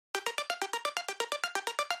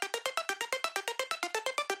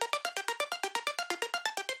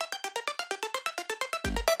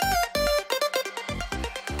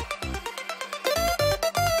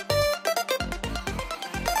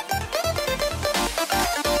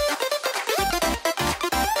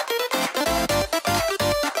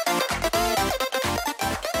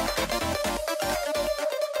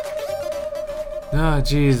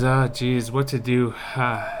Geez, what to do?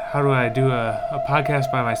 How do I do a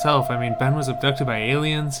podcast by myself? I mean, Ben was abducted by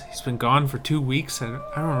aliens. He's been gone for 2 weeks, and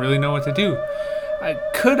I don't really know what to do. I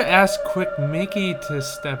could ask Quick Mickey to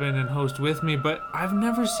step in and host with me, but I've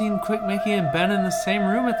never seen Quick Mickey and Ben in the same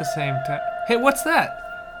room at the same time. Hey, what's that?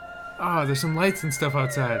 Oh, there's some lights and stuff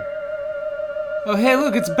outside. Oh, hey,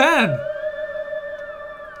 look, it's Ben!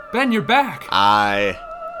 Ben, you're back! I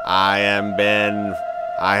am Ben.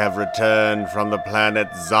 I have returned from the planet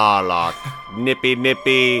Zarlok. Nippy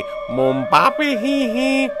nippy, mumbapi hee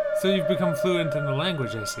hee. So you've become fluent in the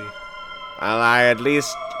language, I see. Well, I at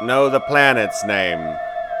least know the planet's name.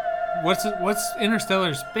 What's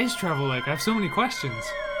interstellar space travel like? I have so many questions.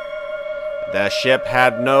 The ship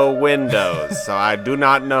had no windows, so I do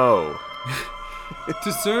not know.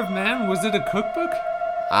 To Serve Man, was it a cookbook?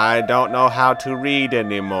 I don't know how to read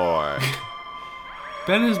anymore.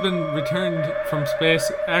 Ben has been returned from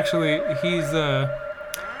space. Actually, he's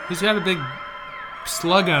got a big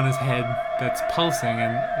slug on his head that's pulsing,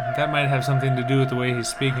 and that might have something to do with the way he's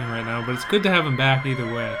speaking right now, but it's good to have him back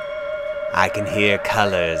either way. I can hear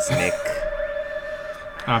colors, Nick.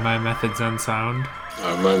 Are my methods unsound?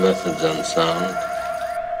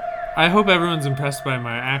 I hope everyone's impressed by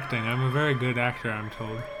my acting. I'm a very good actor, I'm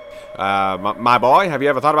told. My boy, have you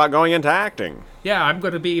ever thought about going into acting? Yeah, I'm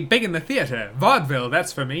going to be big in the theater. Vaudeville,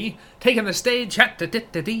 that's for me. Taking the stage,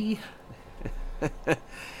 hat-da-dit-da-dee.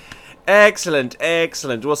 Excellent.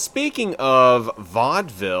 Well, speaking of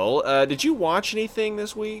vaudeville, did you watch anything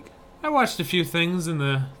this week? I watched a few things in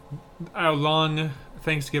our long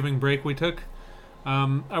Thanksgiving break we took.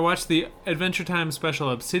 I watched the Adventure Time special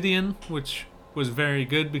Obsidian, which was very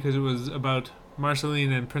good because it was about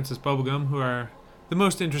Marceline and Princess Bubblegum, who are the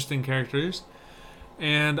most interesting characters.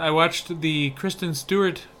 And I watched the Kristen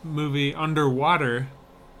Stewart movie Underwater.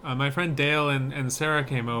 My friend Dale and Sarah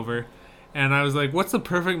came over, and I was like, what's the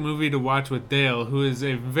perfect movie to watch with Dale, who is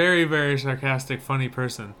a very, very sarcastic, funny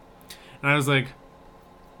person? And I was like,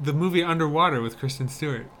 the movie Underwater with Kristen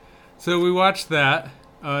Stewart. So we watched that.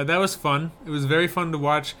 That was fun. It was very fun to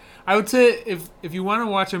watch. I would say if you want to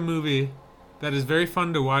watch a movie that is very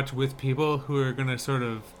fun to watch with people who are going to sort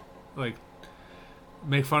of like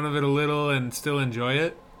make fun of it a little and still enjoy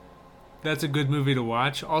it, that's a good movie to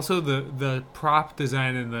watch. Also, the prop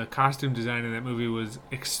design and the costume design in that movie was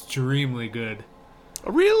extremely good.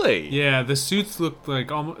 Really? Yeah, the suits looked like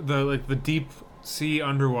the deep sea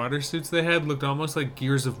underwater suits they had looked almost like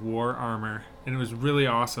Gears of War armor, and it was really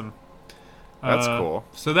awesome. That's cool.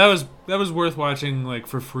 So that was worth watching like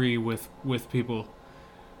for free with people.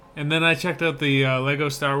 And then I checked out the Lego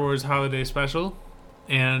Star Wars Holiday Special,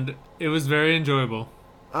 and it was very enjoyable.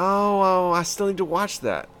 Oh, I still need to watch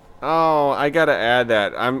that. Oh, I gotta add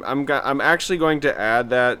that. I'm actually going to add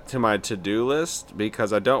that to my to-do list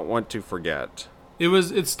because I don't want to forget.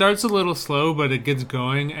 It starts a little slow, but it gets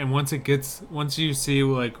going, and once you see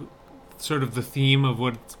like sort of the theme of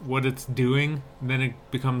what it's doing, then it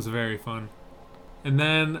becomes very fun. And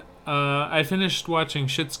then I finished watching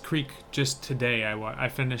Schitt's Creek just today. I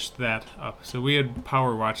finished that up. So we had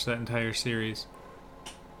power watched that entire series.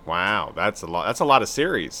 Wow, that's a lot. That's a lot of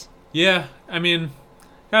series. Yeah, I mean,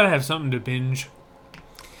 gotta have something to binge.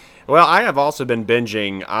 Well, I have also been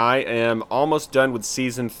binging. I am almost done with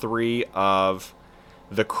season 3 of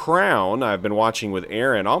The Crown. I've been watching with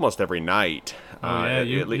Aaron almost every night. Oh yeah,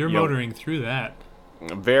 you're motoring through that.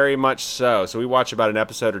 Very much so. So we watch about an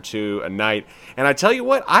episode or two a night. And I tell you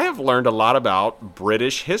what, I have learned a lot about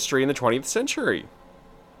British history in the 20th century.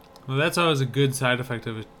 Well, that's always a good side effect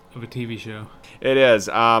of a TV show. It is.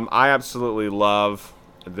 I absolutely love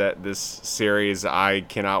this series. I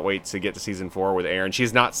cannot wait to get to season 4 with Erin.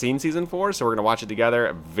 She's not seen season 4, so we're going to watch it together.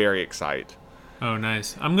 I'm very excited. Oh,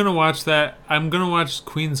 nice. I'm going to watch that. I'm going to watch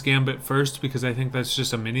Queen's Gambit first because I think that's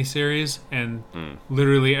just a mini-series, and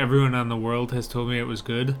literally everyone on the world has told me it was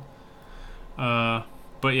good. But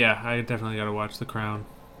yeah, I definitely got to watch The Crown.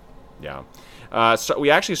 Yeah. So we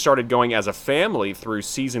actually started going as a family through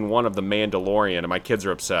season 1 of The Mandalorian, and my kids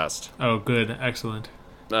are obsessed. Oh, good. Excellent.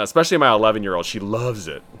 Especially my 11-year-old. She loves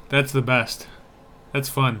it. That's the best. That's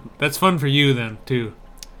fun. That's fun for you then, too.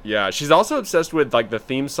 Yeah, she's also obsessed with like the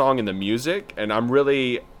theme song and the music, and I'm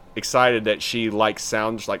really excited that she likes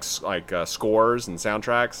sounds like scores and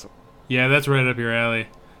soundtracks. Yeah, that's right up your alley.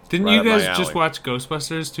 Didn't right you guys just alley. Watch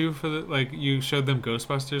Ghostbusters too you showed them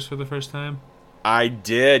Ghostbusters for the first time? I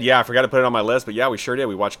did. Yeah, I forgot to put it on my list, but yeah, we sure did.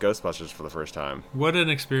 We watched Ghostbusters for the first time. What an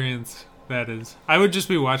experience that is. I would just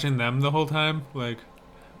be watching them the whole time, like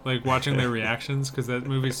watching their reactions because that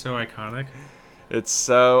movie's so iconic. It's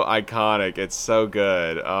so iconic. It's so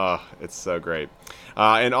good. Oh, it's so great.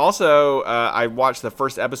 And also, I watched the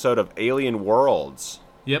first episode of Alien Worlds.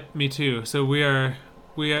 Yep, me too. So we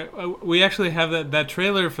actually have that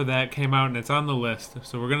trailer for that came out and it's on the list.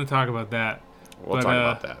 So we're going to talk about that. We'll talk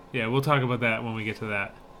about that. Yeah, we'll talk about that when we get to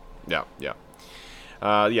that. Yeah.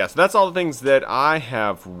 So that's all the things that I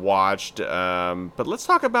have watched. But let's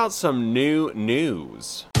talk about some new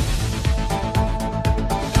news.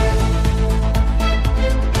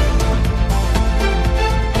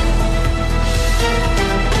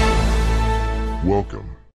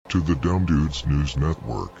 Welcome to the Dumb Dudes News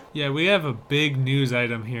Network. Yeah, we have a big news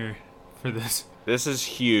item here for this. This is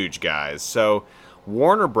huge, guys. So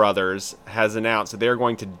Warner Brothers has announced that they're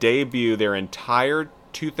going to debut their entire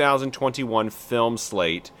 2021 film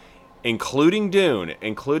slate, including Dune,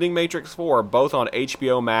 including Matrix 4, both on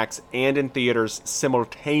HBO Max and in theaters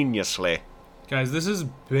simultaneously. Guys, this is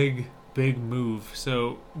big move.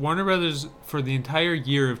 So Warner Brothers, for the entire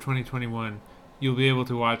year of 2021, you'll be able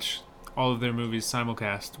to watch all of their movies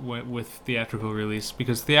simulcast with theatrical release,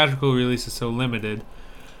 because theatrical release is so limited,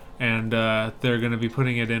 and they're going to be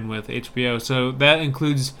putting it in with HBO. So that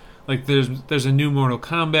includes, like, there's a new Mortal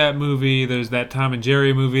Kombat movie, there's that Tom and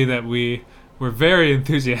Jerry movie that we were very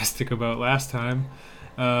enthusiastic about last time.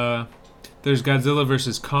 There's Godzilla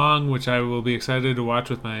vs. Kong, which I will be excited to watch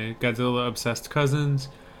with my Godzilla-obsessed cousins.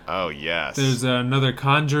 Oh, yes. There's another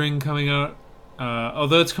Conjuring coming out.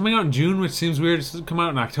 Although it's coming out in June, which seems weird. It's come out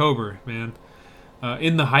in October, man.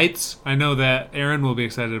 In the Heights, I know that Aaron will be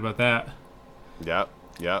excited about that. Yep.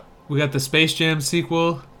 We got the Space Jam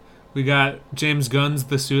sequel. We got James Gunn's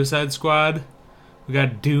The Suicide Squad. We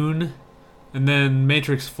got Dune. And then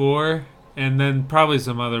Matrix 4. And then probably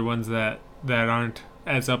some other ones that aren't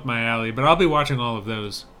as up my alley. But I'll be watching all of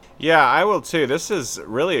those. Yeah, I will too. This is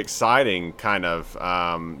really exciting, kind of.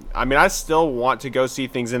 I mean, I still want to go see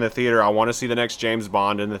things in the theater. I want to see the next James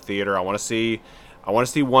Bond in the theater. I want to see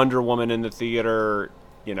Wonder Woman in the theater.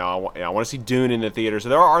 You know, I want to see Dune in the theater. So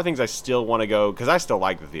there are things I still want to go, because I still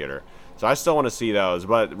like the theater. So I still want to see those.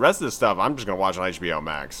 But the rest of the stuff, I'm just going to watch on HBO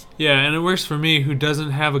Max. Yeah, and it works for me, who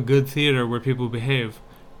doesn't have a good theater where people behave.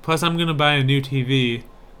 Plus, I'm going to buy a new TV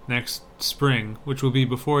next spring, which will be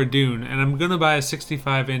before Dune, and I'm gonna buy a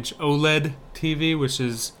 65-inch OLED TV, which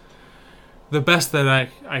is the best that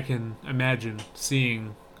I can imagine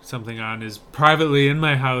seeing something on, is privately in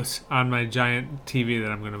my house on my giant TV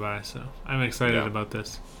that I'm gonna buy. So I'm excited about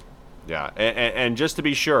this. Yeah, and just to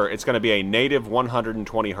be sure, it's going to be a native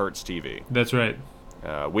 120 hertz TV. That's right.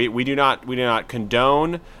 We do not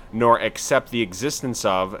condone nor accept the existence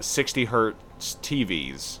of 60 hertz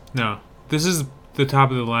TVs. No, this is the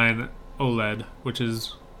top of the line OLED, which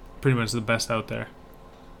is pretty much the best out there.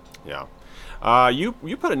 Yeah.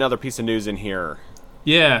 You put another piece of news in here.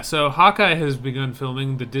 Yeah, so Hawkeye has begun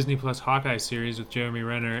filming the Disney Plus Hawkeye series with Jeremy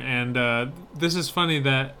Renner, and this is funny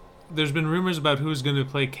that there's been rumors about who's going to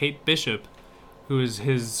play Kate Bishop, who is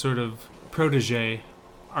his sort of protege,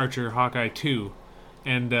 Archer Hawkeye 2.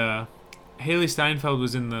 And Haley Steinfeld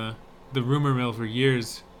was in the rumor mill for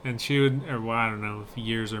years, and she would, or well, I don't know if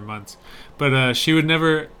years or months, but she had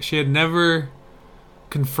never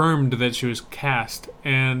confirmed that she was cast,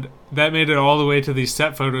 and that made it all the way to these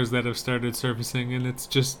set photos that have started surfacing, and it's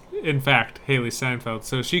just, in fact, Haley Steinfeld.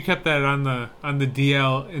 So she kept that on the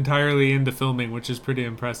DL entirely into filming, which is pretty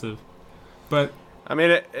impressive. But I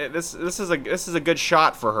mean, this is a good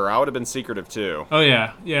shot for her. I would have been secretive too. Oh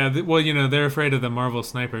yeah. Well, you know, they're afraid of the Marvel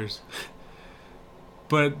snipers.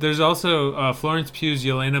 But there's also Florence Pugh's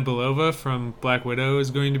Yelena Belova from Black Widow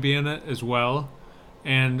is going to be in it as well.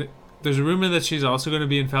 And there's a rumor that she's also going to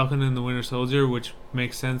be in Falcon and the Winter Soldier, which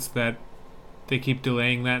makes sense that they keep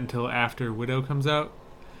delaying that until after Widow comes out.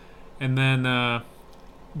 And then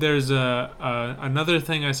there's another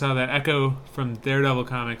thing I saw, that Echo from Daredevil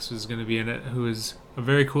Comics is going to be in it, who is a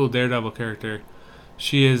very cool Daredevil character.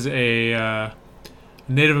 She is a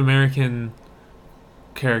Native American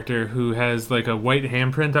character who has like a white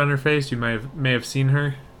handprint on her face. You may have seen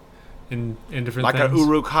her in different like things. Like an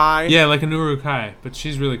Uruk-hai? Yeah, like an Uruk-hai, but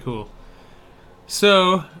she's really cool.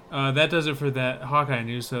 So that does it for that Hawkeye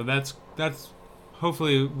news. So that's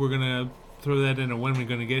hopefully we're gonna throw that into when we're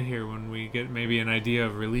gonna get here, when we get maybe an idea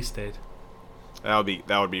of release date. That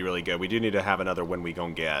would be really good. We do need to have another when we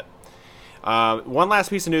gonna get. One last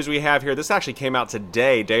piece of news we have here. This actually came out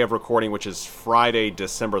today, day of recording, which is Friday,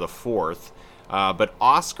 December the 4th. But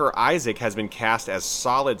Oscar Isaac has been cast as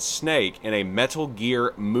Solid Snake in a Metal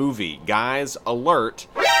Gear movie. Guys, alert!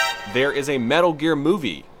 There is a Metal Gear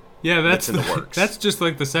movie. Yeah, that's in the works. That's just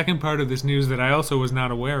like the second part of this news that I also was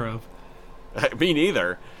not aware of. Me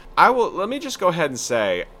neither. Let me just go ahead and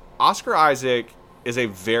say, Oscar Isaac is a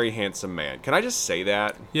very handsome man. Can I just say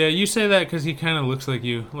that? Yeah, you say that because he kind of looks like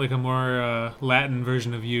you, like a more Latin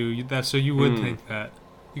version of you. So you would think that.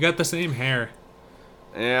 You got the same hair.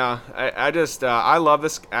 Yeah, I love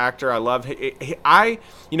this actor. I love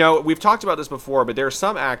we've talked about this before, but there are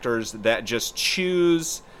some actors that just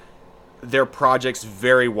choose their projects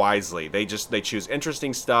very wisely. They choose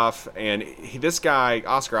interesting stuff, and this guy,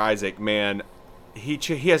 Oscar Isaac, man, he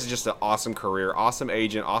has just an awesome career, awesome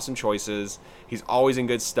agent, awesome choices. He's always in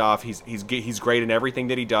good stuff. He's great in everything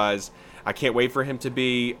that he does. I can't wait for him to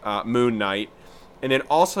be Moon Knight. And then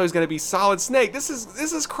also he's going to be Solid Snake. This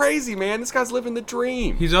is crazy, man. This guy's living the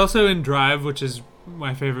dream. He's also in Drive, which is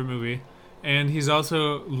my favorite movie. And he's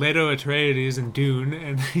also Leto Atreides in Dune.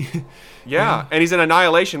 And and he's in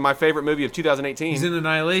Annihilation, my favorite movie of 2018. He's in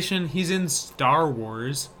Annihilation. He's in Star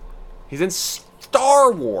Wars. He's in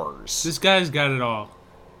Star Wars. This guy's got it all.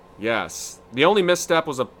 Yes. The only misstep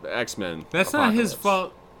was X-Men. That's not his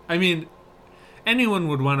fault. I mean, anyone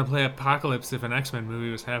would want to play Apocalypse if an X-Men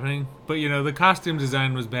movie was happening. But, the costume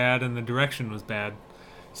design was bad and the direction was bad.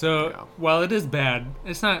 So, while it is bad,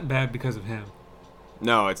 it's not bad because of him.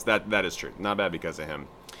 No, that is true. Not bad because of him.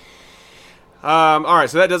 All right,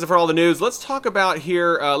 so that does it for all the news. Let's talk about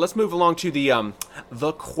here. Let's move along to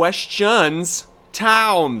the questions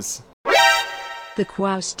tomes. The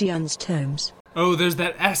questions tomes. Oh, there's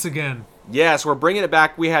that S again. Yes, we're bringing it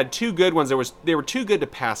back. We had two good ones. They were too good to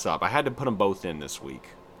pass up. I had to put them both in this week.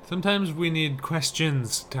 Sometimes we need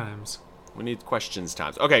questions times. We need questions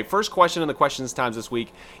times. Okay, first question in the questions times this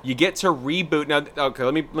week. You get to reboot. Now, okay,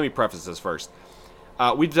 let me preface this first.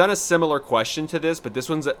 We've done a similar question to this, but this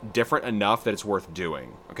one's different enough that it's worth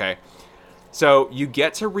doing. Okay, so you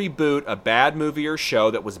get to reboot a bad movie or show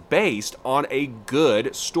that was based on a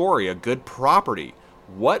good story, a good property.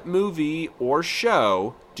 What movie or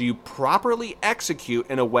show do you properly execute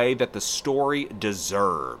in a way that the story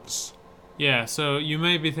deserves? Yeah, so you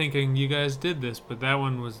may be thinking you guys did this, but that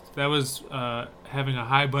was having a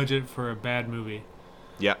high budget for a bad movie.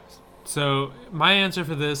 Yeah. So my answer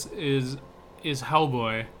for this is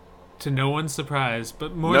Hellboy, to no one's surprise,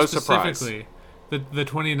 but more no specifically the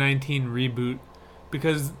 2019 reboot,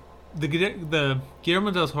 because the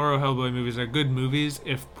Guillermo del Toro Hellboy movies are good movies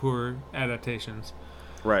if poor adaptations.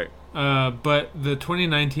 Right. But the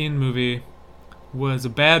 2019 movie was a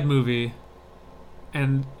bad movie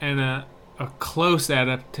and a close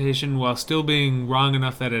adaptation while still being wrong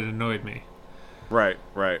enough that it annoyed me. Right.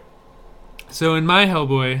 So in my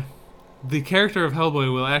Hellboy, the character of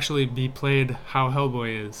Hellboy will actually be played how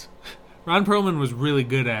Hellboy is. Ron Perlman was really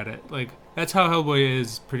good at it. Like, that's how Hellboy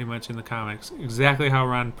is pretty much in the comics. Exactly how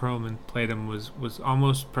Ron Perlman played him was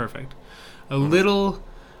almost perfect. A little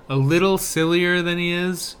sillier than he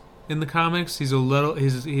is in the comics. He's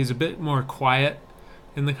a bit more quiet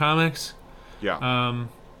in the comics. Yeah.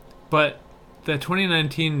 But the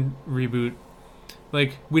 2019 reboot,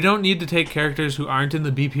 like, we don't need to take characters who aren't in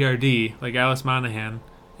the BPRD, like Alice Monaghan,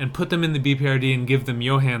 and put them in the BPRD and give them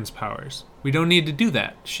Johann's powers. We don't need to do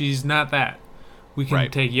that. She's not that. We can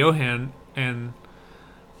take Johann, and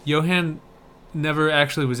Johann never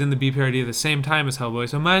actually was in the BPRD at the same time as Hellboy,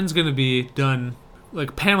 so mine's going to be done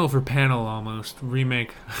like panel for panel almost,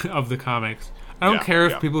 remake of the comics. I don't care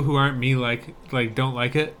if people who aren't me like don't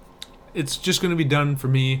like it. It's just going to be done for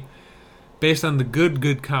me based on the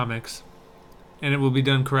good comics, and it will be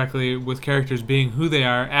done correctly with characters being who they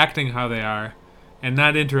are, acting how they are, and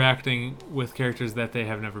not interacting with characters that they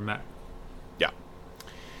have never met. Yeah.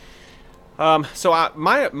 So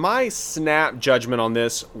my snap judgment on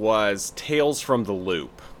this was Tales from the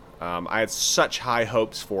Loop. I had such high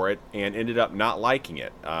hopes for it and ended up not liking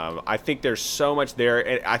it. I think there's so much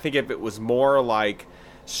there. I think if it was more like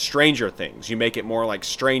Stranger Things, you make it more like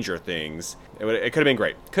Stranger Things, it could have been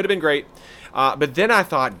great. Could have been great. But then I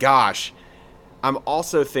thought, gosh, I'm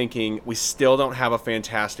also thinking we still don't have a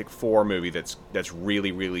Fantastic Four movie that's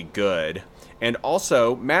really, really good. And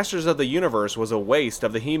also, Masters of the Universe was a waste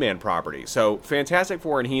of the He-Man property. So Fantastic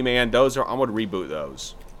Four and He-Man, I would reboot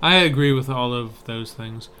those. I agree with all of those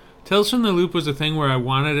things. Tales from the Loop was a thing where I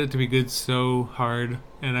wanted it to be good so hard,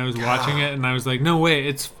 and I was watching it, and I was like, no, wait,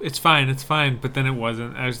 it's fine, but then it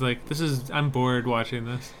wasn't. I was like, I'm bored watching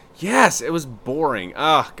this. Yes, it was boring.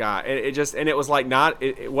 Oh, God. It was like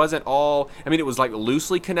it wasn't all, I mean, it was like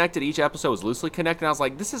loosely connected. Each episode was loosely connected. And I was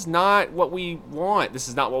like, this is not what we want. This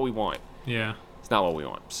is not what we want. Yeah. It's not what we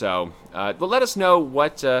want. So, but let us know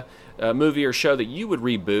what movie or show that you would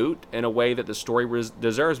reboot in a way that the story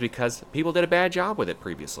deserves, because people did a bad job with it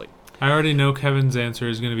previously. I already know Kevin's answer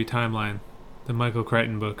is going to be Timeline, the Michael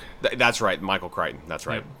Crichton book. That's right, Michael Crichton. That's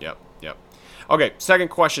right. Yep. Okay, second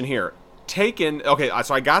question here. taken. Okay,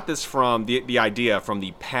 so I got this from the idea from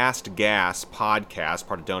the Past Gas podcast,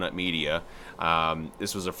 part of Donut Media.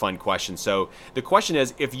 This was a fun question. So the question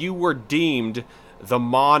is, if you were deemed the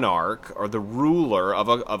monarch or the ruler of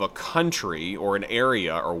a country or an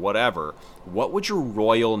area or whatever, what would your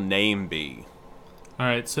royal name be? All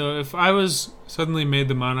right, so if I was suddenly made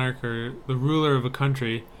the monarch or the ruler of a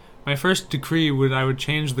country, my first decree I would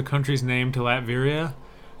change the country's name to Latveria,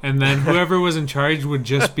 and then whoever was in charge would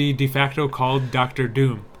just be de facto called Dr.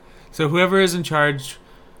 Doom. So whoever is in charge,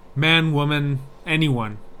 man, woman,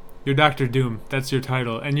 anyone, you're Dr. Doom. That's your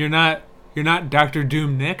title, and you're not Dr.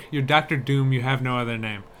 Doom Nick. You're Dr. Doom. You have no other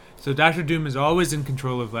name. So Dr. Doom is always in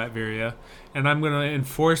control of Latveria, and I'm going to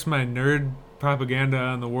enforce my nerd propaganda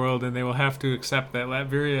on the world, and they will have to accept that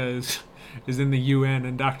Latveria is in the UN,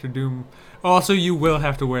 and Dr. Doom. Also, you will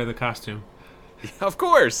have to wear the costume. Of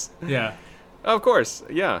course. Yeah. Of course.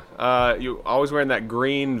 Yeah. You always wearing that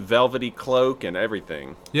green velvety cloak and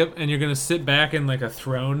everything. Yep, and you're going to sit back in like a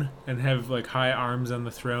throne and have like high arms on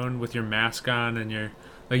the throne with your mask on, and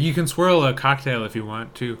you can swirl a cocktail if you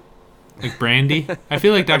want to. Like brandy. I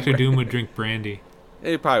feel like Dr. Doom would drink brandy.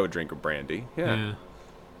 He probably would drink a brandy. Yeah.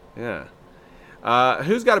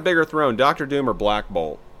 Who's got a bigger throne, Dr. Doom or Black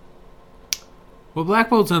Bolt? Well, Black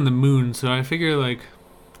Bolt's on the moon, so I figure, like,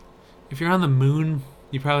 if you're on the moon,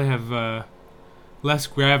 you probably have less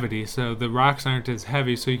gravity, so the rocks aren't as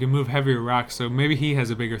heavy, so you can move heavier rocks, so maybe he has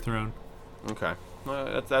a bigger throne. Okay.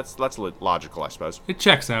 That's logical, I suppose. It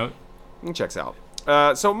checks out. It checks out.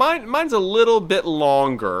 So mine's a little bit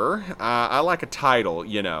longer. I like a title,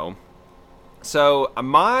 you know. So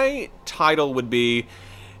my title would be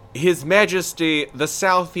His Majesty the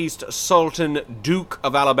Southeast Sultan Duke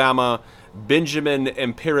of Alabama, Benjamin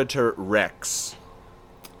Imperator Rex.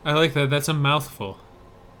 I like that. That's a mouthful.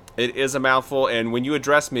 It is a mouthful, and when you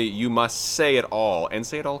address me, you must say it all, and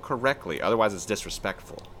say it all correctly. Otherwise, it's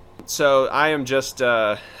disrespectful. So I am just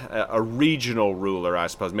a regional ruler, I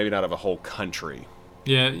suppose. Maybe not of a whole country.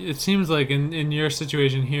 Yeah, it seems like in your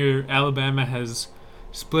situation here, Alabama has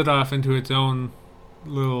split off into its own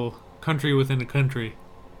little country within a country,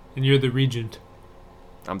 and you're the regent.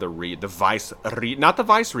 I'm the vice, not the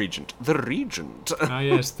vice regent, the regent. Ah,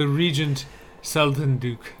 yes, the regent, Sultan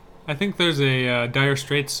Duke. I think there's a Dire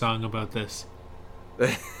Straits song about this.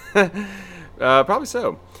 Probably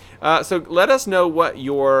so. So let us know what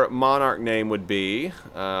your monarch name would be,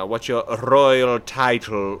 what your royal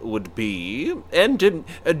title would be, and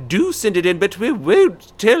do send it in, but we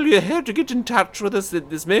won't tell you how to get in touch with us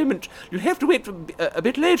at this moment. You'll have to wait for a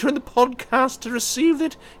bit later in the podcast to receive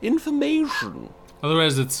that information.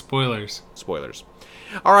 Otherwise, it's spoilers. Spoilers.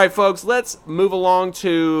 All right, folks, let's move along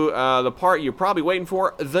to the part you're probably waiting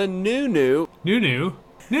for, the new. New.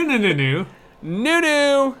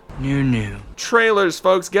 Trailers,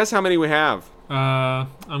 folks. Guess how many we have? I'm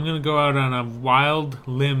gonna go out on a wild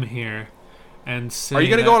limb here, and say. Are you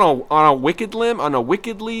gonna go on a wicked limb? On a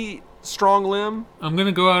wickedly strong limb? I'm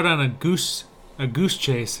gonna go out on a goose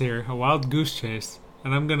chase here, a wild goose chase,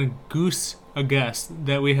 and I'm gonna goose a guess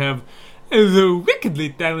that we have the wickedly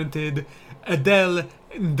talented Adele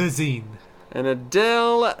Dazeem. An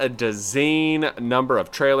Adele Dazeem number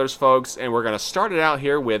of trailers, folks, and we're going to start it out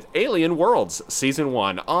here with Alien Worlds Season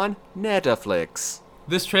 1 on Netflix.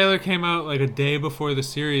 This trailer came out like a day before the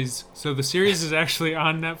series, so the series is actually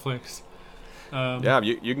on Netflix. Yeah,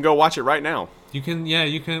 you can go watch it right now. You can.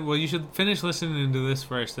 Well, you should finish listening to this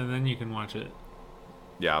first, and then you can watch it.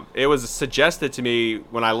 Yeah, it was suggested to me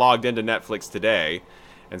when I logged into Netflix today,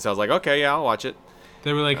 and so I was like, okay, yeah, I'll watch it.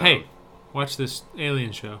 They were like, hey, watch this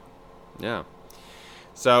Alien show. Yeah.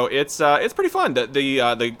 So it's pretty fun.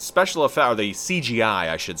 The special effect, or the CGI,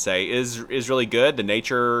 I should say, is really good. The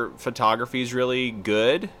nature photography is really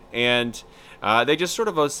good, and they just sort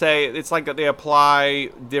of say it's like they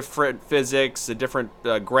apply different physics, different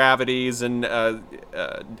gravities, and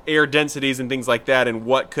air densities and things like that, and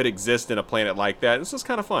what could exist in a planet like that. It's just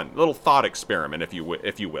kind of fun, a little thought experiment, if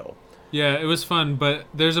you will. Yeah, it was fun, but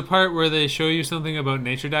there's a part where they show you something about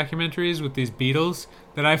nature documentaries with these beetles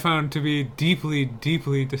that I found to be deeply,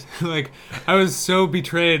 deeply, like, I was so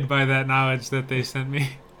betrayed by that knowledge that they sent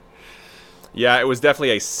me. Yeah, it was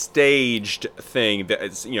definitely a staged thing that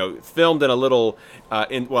it's, filmed in a little,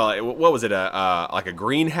 what was it, like a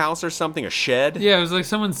greenhouse or something, a shed? Yeah, it was like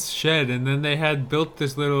someone's shed, and then they had built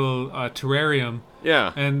this little terrarium.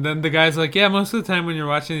 Yeah. And then the guy's like, yeah, most of the time when you're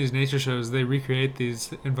watching these nature shows, they recreate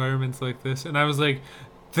these environments like this. And I was like,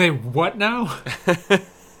 they what now?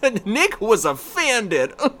 Nick was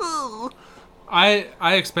offended. I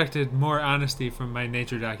expected more honesty from my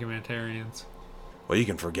nature documentarians. Well, you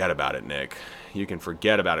can forget about it, Nick. You can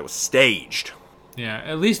forget about it. It was staged. Yeah,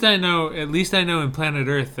 at least I know in Planet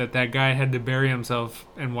Earth that guy had to bury himself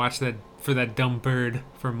and watch that for that dumb bird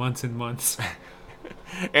for months and months.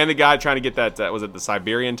 And the guy trying to get that was it the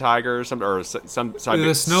Siberian tiger or something, or the snow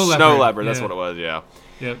leopard. Snow leopard, that's Yeah. what it was, yeah.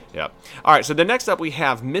 Yep. All right, so the next up we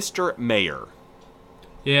have Mr. Mayor.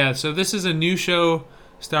 Yeah, so this is a new show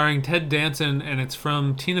starring Ted Danson, and it's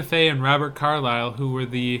from Tina Fey and Robert Carlyle, who were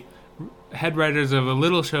the head writers of a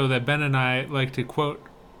little show that Ben and I like to quote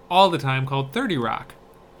all the time called 30 Rock.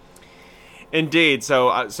 Indeed.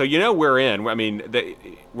 So we're in. I mean,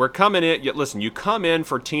 we're coming in. Listen, you come in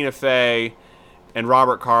for Tina Fey and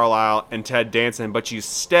Robert Carlyle and Ted Danson, but you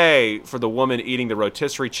stay for the woman eating the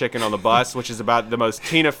rotisserie chicken on the bus, which is about the most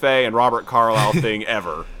Tina Fey and Robert Carlyle thing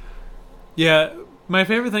ever. Yeah, my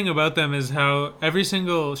favorite thing about them is how every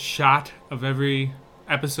single shot of every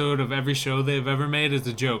episode of every show they've ever made is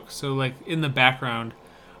a joke. So, like, in the background,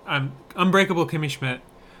 Unbreakable Kimmy Schmidt,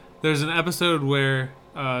 there's an episode where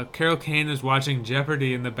Carol Kane is watching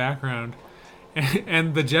Jeopardy in the background,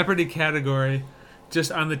 and the Jeopardy category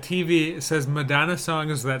just on the TV says Madonna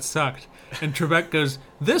songs that sucked, and Trebek goes,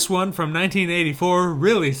 "This one from 1984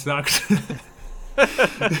 really sucked."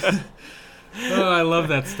 Oh, I love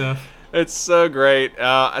that stuff. It's so great.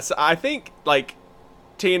 So I think, like,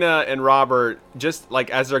 Tina and Robert, just like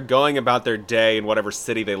as they're going about their day in whatever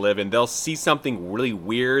city they live in, they'll see something really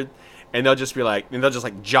weird, and they'll just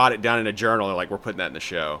jot it down in a journal, and like, we're putting that in the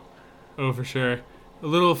show. Oh, for sure. A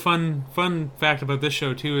little fun fact about this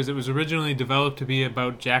show, too, is it was originally developed to be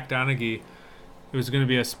about Jack Donaghy. It was going to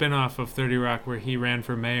be a spin-off of 30 Rock where he ran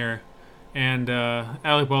for mayor. And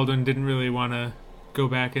Alec Baldwin didn't really want to go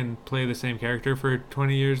back and play the same character for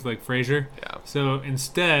 20 years like Frasier. Yeah. So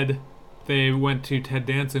instead, they went to Ted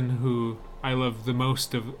Danson, who I love the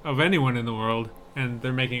most of anyone in the world, and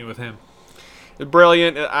they're making it with him.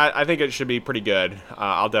 Brilliant. I think it should be pretty good.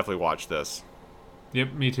 I'll definitely watch this.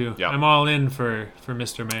 Yep, me too. Yep. I'm all in for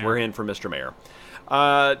Mr. Mayor. We're in for Mr. Mayor.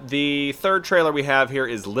 The third trailer we have here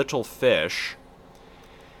is Little Fish.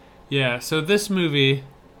 Yeah, so this movie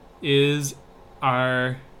is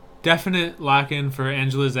our definite lock-in for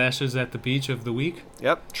Angela's Ashes at the Beach of the week.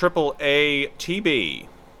 Yep, Triple ATB.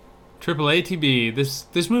 Triple ATB.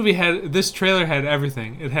 This trailer had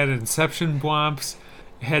everything. It had Inception bwomps.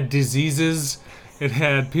 It had diseases. It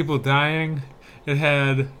had people dying. It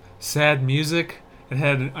had sad music. It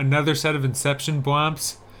had another set of Inception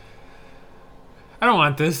bwomps. I don't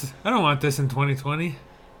want this. I don't want this in 2020.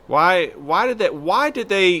 Why did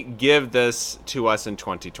they give this to us in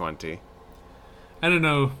 2020? I don't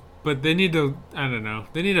know, but they need to. I don't know.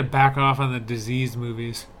 They need to back off on the diseased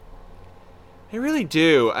movies. They really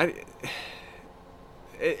do.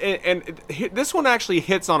 And this one actually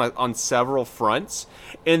hits on several fronts,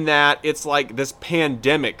 in that it's like this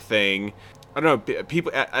pandemic thing. I don't know,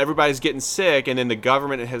 everybody's getting sick, and then the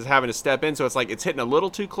government is having to step in, so it's like it's hitting a little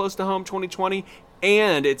too close to home, 2020,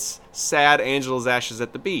 and it's sad Angela's Ashes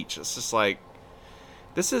at the Beach. It's just like,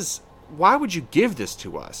 why would you give this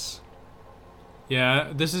to us?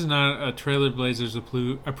 Yeah, this is not a Trailblazers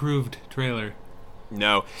approved trailer.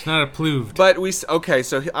 No. It's not approved. But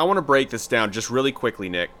so I want to break this down just really quickly,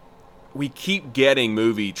 Nick. We keep getting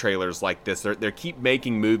movie trailers like this. They keep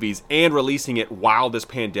making movies and releasing it while this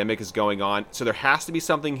pandemic is going on. So there has to be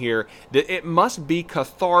something here that it must be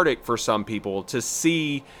cathartic for some people to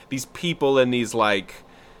see these people in these like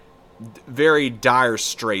very dire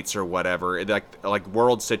straits or whatever, like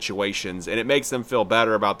world situations, and it makes them feel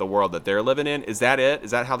better about the world that they're living in. Is that it?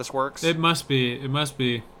 Is that how this works? It must be. It must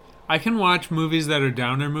be. I can watch movies that are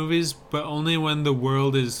downer movies, but only when the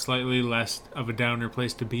world is slightly less of a downer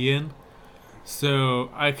place to be in.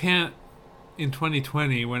 So I can't, in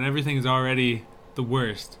 2020, when everything's already the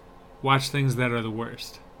worst, watch things that are the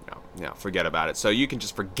worst. No, forget about it. So you can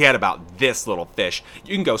just forget about this little fish.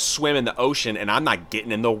 You can go swim in the ocean, and I'm not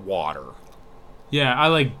getting in the water. Yeah, I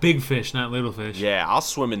like big fish, not little fish. Yeah, I'll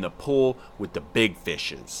swim in the pool with the big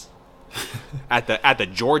fishes at the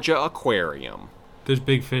Georgia Aquarium. There's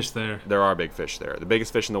big fish there. There are big fish there. The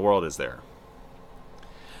biggest fish in the world is there.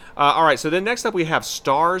 All right, so then next up we have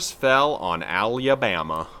Stars Fell on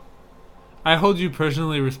Alabama. I hold you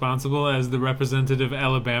personally responsible as the representative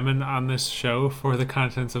Alabaman on this show for the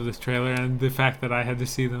contents of this trailer and the fact that I had to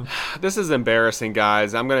see them. This is embarrassing,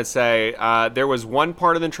 guys. I'm going to say there was one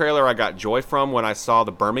part of the trailer I got joy from when I saw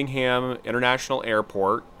the Birmingham International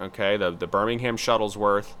Airport, okay, the Birmingham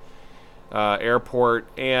Shuttlesworth Airport,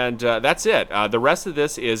 and that's it. The rest of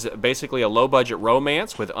this is basically a low-budget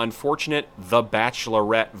romance with unfortunate The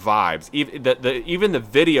Bachelorette vibes. Even the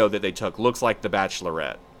video that they took looks like The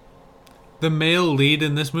Bachelorette. The male lead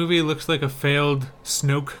in this movie looks like a failed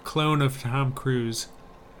Snoke clone of Tom Cruise.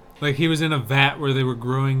 Like he was in a vat where they were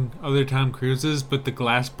growing other Tom Cruises, but the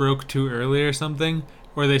glass broke too early or something,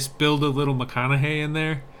 or they spilled a little McConaughey in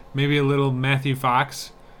there, maybe a little Matthew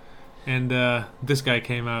Fox, and this guy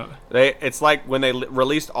came out. It's like when they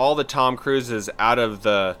released all the Tom Cruises out of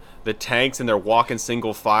the tanks, and they're walking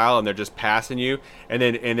single file, and they're just passing you, and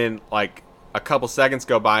then like a couple seconds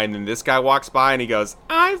go by, and then this guy walks by, and he goes,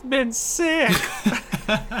 "I've been sick."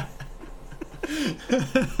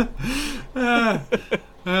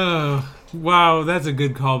 Oh, wow, that's a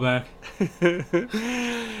good callback.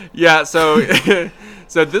 Yeah, so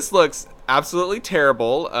so this looks absolutely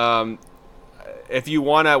terrible. If you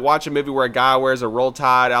want to watch a movie where a guy wears a Roll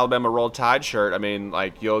Tide, Alabama Roll Tide shirt, I mean,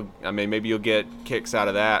 maybe you'll get kicks out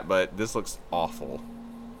of that, but this looks awful.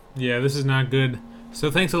 Yeah, this is not good. So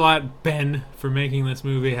thanks a lot, Ben, for making this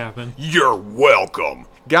movie happen. You're welcome.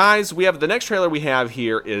 Guys, the next trailer we have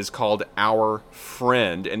here is called Our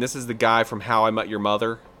Friend, and this is the guy from How I Met Your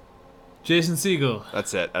Mother. Jason Segel.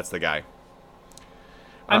 That's it. That's the guy.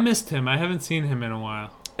 I missed him. I haven't seen him in a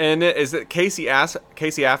while. And is it Casey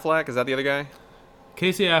Affleck? Is that the other guy?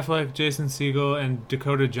 Casey Affleck, Jason Segel, and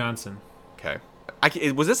Dakota Johnson. Okay.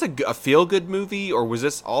 Was this a feel-good movie, or was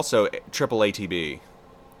this also triple ATB?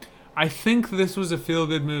 I think this was a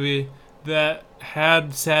feel-good movie that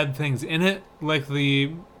had sad things in it, like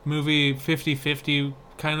the movie 50-50,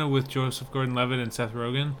 kind of with Joseph Gordon-Levitt and Seth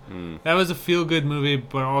Rogen. That was a feel-good movie,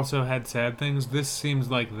 but also had sad things. This seems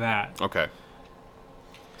like that. Okay.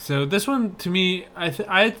 So this one, to me,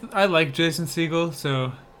 I like Jason Segel,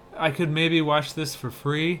 so I could maybe watch this for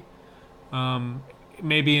free.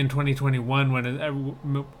 Maybe in 2021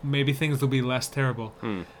 when maybe things will be less terrible.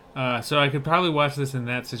 So I could probably watch this in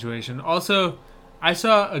that situation. Also, I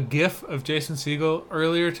saw a GIF of Jason Segel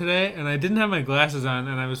earlier today, and I didn't have my glasses on,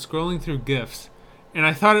 and I was scrolling through GIFs, and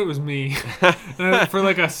I thought it was me. And for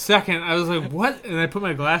like a second, I was like, what? And I put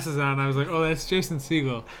my glasses on, and I was like, oh, that's Jason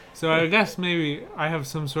Segel. So I guess maybe I have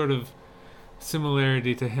some sort of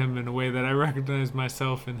similarity to him in a way that I recognize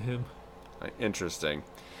myself in him. Interesting.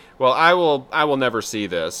 Well, I will never see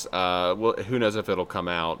this. Who knows if it'll come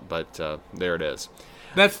out, but there it is.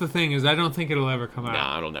 That's the thing, is I don't think it'll ever come out.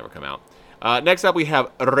 No, it'll never come out. Next up, we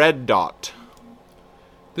have Red Dot.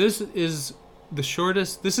 This is the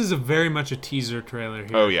shortest. This is very much a teaser trailer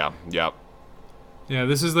here. Oh, yeah. Yep. Yeah,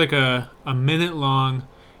 this is like a minute long.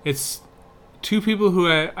 It's two people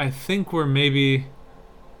who I think were maybe...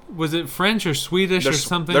 Was it French or Swedish or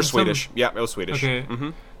something? They're Swedish. Yeah, it was Swedish. Okay. Mm-hmm.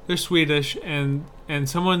 They're Swedish, and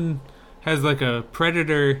someone has like a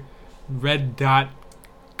Predator red dot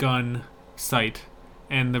gun sight.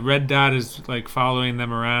 And the red dot is like following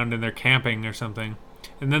them around, and they're camping or something.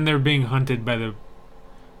 And then they're being hunted by the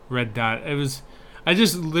red dot. I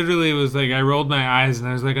just literally was like, I rolled my eyes, and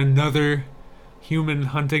I was like, another human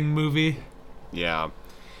hunting movie. Yeah.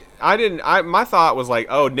 My thought was like,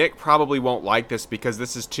 oh, Nick probably won't like this because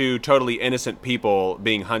this is two totally innocent people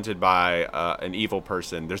being hunted by an evil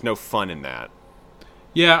person. There's no fun in that.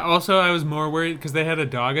 Yeah, also I was more worried because they had a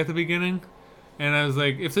dog at the beginning. And I was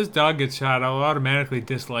like, if this dog gets shot, I'll automatically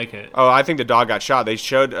dislike it. Oh, I think the dog got shot. They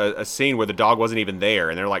showed a scene where the dog wasn't even there,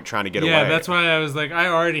 and they're like trying to get away. Yeah, that's why I was like, I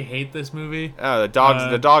already hate this movie. The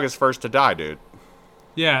dog is first to die, dude.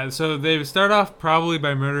 Yeah, so they start off probably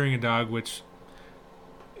by murdering a dog, which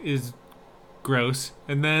is gross.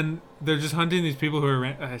 And then they're just hunting these people who are...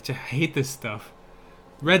 I just hate this stuff.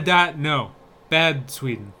 Red Dot, no. Bad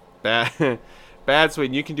Sweden. Bad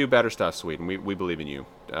Sweden. You can do better stuff, Sweden. We believe in you.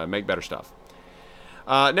 Make better stuff.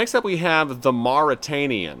 Next up, we have The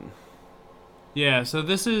Mauritanian. Yeah, so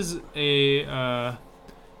this is a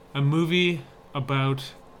movie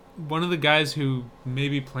about one of the guys who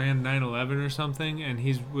maybe planned 9/11 or something, and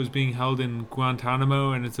he was being held in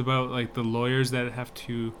Guantanamo, and it's about like the lawyers that have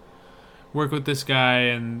to work with this guy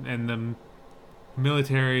and the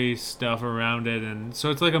military stuff around it, and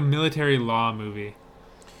so it's like a military law movie.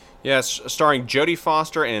 Yes, starring Jodie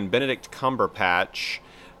Foster and Benedict Cumberbatch.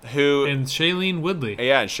 And Shailene Woodley.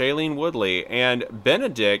 Yeah, and Shailene Woodley. And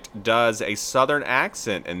Benedict does a southern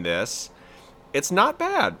accent in this. It's not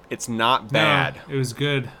bad. It's not bad. No, it was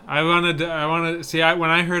good. I wanted to see, when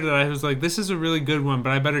I heard it, I was like, this is a really good one,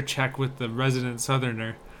 but I better check with the resident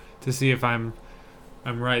southerner to see if I'm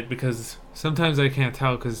right, because sometimes I can't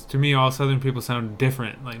tell, because to me all southern people sound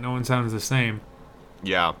different. Like, no one sounds the same.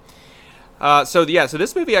 Yeah. So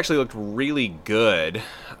this movie actually looked really good.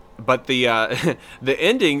 But the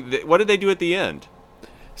ending, what did they do at the end?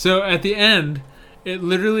 So at the end, it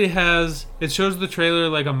literally it shows the trailer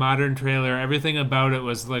like a modern trailer. Everything about it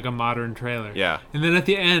was like a modern trailer. Yeah. And then at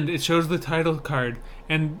the end, it shows the title card,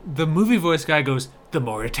 and the movie voice guy goes, "The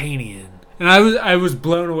Mauritanian." And I was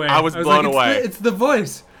blown away. I was blown like, away. It's the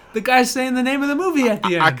voice. The guy's saying the name of the movie at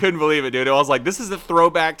the end. I couldn't believe it, dude. I was like, this is a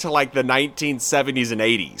throwback to like the 1970s and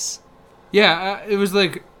 80s. Yeah, it was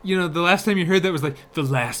like, the last time you heard that was like The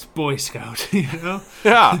Last Boy Scout,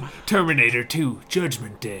 Yeah. Terminator 2,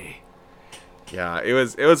 Judgment Day. Yeah, it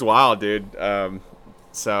was wild, dude.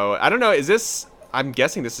 So I don't know. Is this? I'm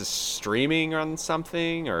guessing this is streaming on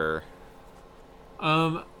something or.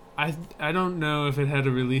 I don't know if it had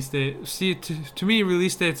a release date. See, to me,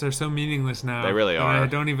 release dates are so meaningless now. They really that are. I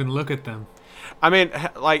don't even look at them. I mean,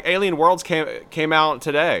 like Alien Worlds came out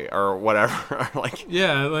today or whatever. Like.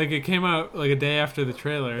 Yeah, like it came out like a day after the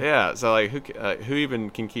trailer. Yeah, so like who even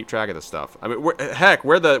can keep track of this stuff? I mean,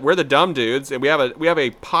 we're the dumb dudes, and we have a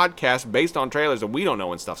podcast based on trailers, and we don't know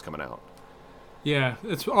when stuff's coming out. Yeah,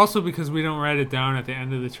 it's also because we don't write it down at the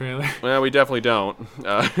end of the trailer. Well, we definitely don't.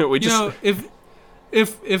 We just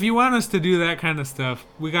if you want us to do that kind of stuff,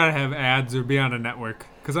 we gotta have ads or be on a network.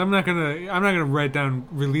 Because I'm not gonna write down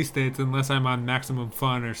release dates unless I'm on Maximum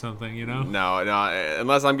Fun or something, No,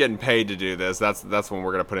 unless I'm getting paid to do this, that's when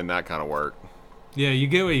we're gonna put in that kind of work. Yeah, you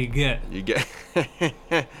get what you get. You get.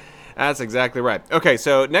 That's exactly right. Okay,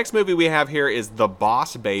 so next movie we have here is The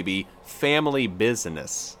Boss Baby: Family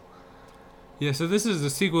Business. Yeah, so this is the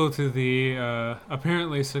sequel to the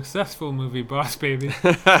apparently successful movie Boss Baby.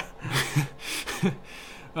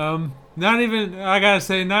 Not even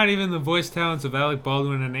the voice talents of Alec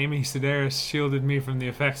Baldwin and Amy Sedaris shielded me from the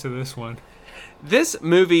effects of this one. This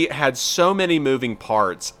movie had so many moving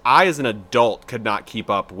parts. I, as an adult, could not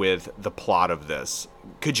keep up with the plot of this.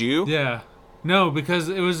 Could you? Yeah. No, because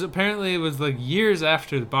it was like years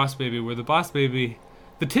after the Boss Baby, where the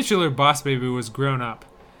titular Boss Baby was grown up.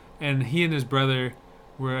 And he and his brother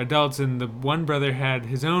were adults, and the one brother had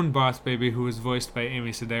his own Boss Baby who was voiced by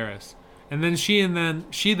Amy Sedaris. And then she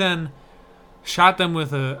shot them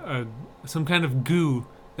with some kind of goo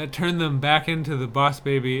that turned them back into the Boss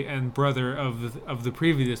Baby and brother of the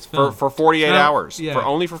previous film. For 48 hours. Yeah,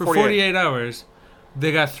 For 48 hours.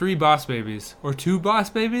 They got 3 Boss Babies. Or 2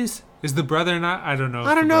 Boss Babies? Is the brother not? I don't know.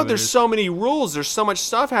 I don't know. There's so many rules. There's so much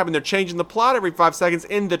stuff happening. They're changing the plot every 5 seconds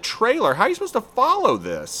in the trailer. How are you supposed to follow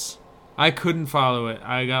this? I couldn't follow it.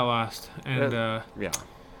 I got lost. And yeah.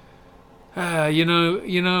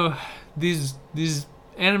 These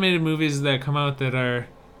animated movies that come out that are,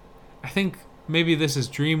 I think maybe this is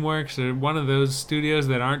DreamWorks or one of those studios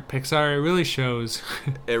that aren't Pixar. It really shows.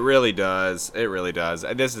 It really does. It really does.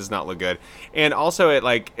 This does not look good. And also,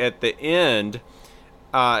 at the end,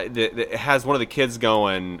 it has one of the kids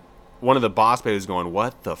going, one of the Boss Babies going,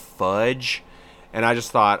 "What the fudge?" And I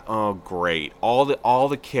just thought, oh great, all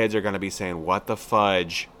the kids are gonna be saying "What the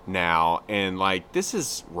fudge" now, and this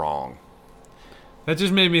is wrong. That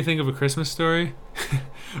just made me think of A Christmas Story.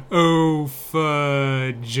 Oh,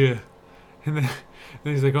 fudge. And then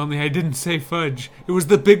he's like, only I didn't say fudge. It was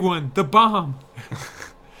the big one, the bomb.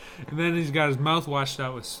 And then he's got his mouth washed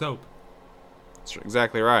out with soap. That's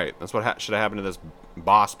exactly right. That's what should have happened to this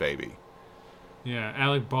Boss Baby. Yeah,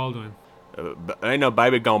 Alec Baldwin. Ain't no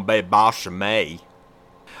baby gonna be boss of me.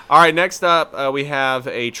 All right, next up, we have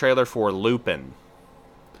a trailer for Lupin.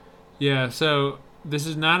 Yeah, so this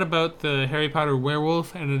is not about the Harry Potter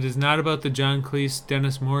werewolf, and it is not about the John Cleese,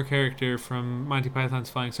 Dennis Moore character from Monty Python's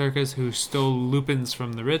Flying Circus who stole lupins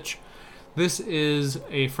from the rich. This is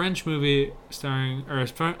a French movie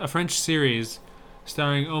a French series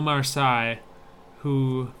starring Omar Sy,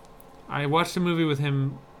 who I watched a movie with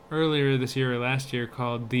him earlier this year or last year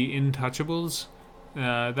called The Intouchables.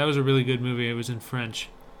 That was a really good movie. It was in French.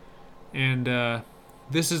 And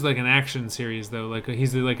this is like an action series, though.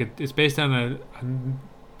 It's based on a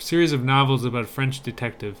series of novels about a French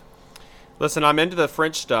detective. Listen, I'm into the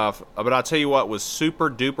French stuff, but I'll tell you what was super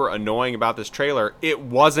duper annoying about this trailer. It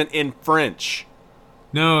wasn't in French.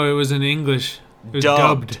 No, it was in English. It was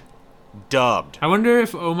dubbed. I wonder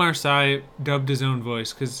if Omar Sy dubbed his own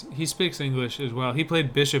voice, because he speaks English as well. He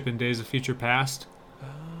played Bishop in Days of Future Past.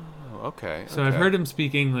 Oh, okay. So I've heard him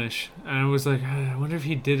speak English, and I was like, I wonder if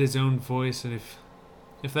he did his own voice, and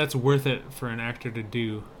if that's worth it for an actor to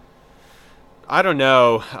do. I don't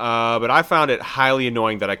know, but I found it highly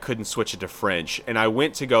annoying that I couldn't switch it to French, and I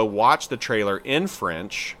went to go watch the trailer in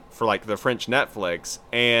French for the French Netflix,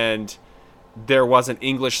 and there wasn't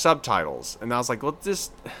English subtitles, and I was like, well,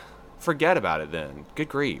 just forget about it then. Good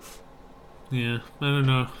grief. Yeah, I don't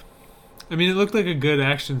know. I mean, it looked like a good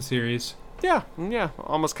action series. Yeah,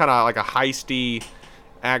 almost kind of like a heisty,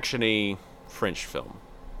 action-y French film.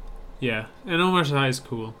 Yeah, and Omar Sy is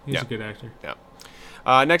cool. He's a good actor. Yeah.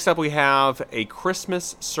 Next up, we have A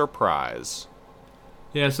Christmas Surprise.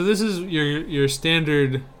 Yeah, so this is your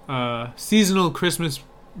standard seasonal Christmas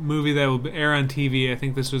movie that will air on TV. I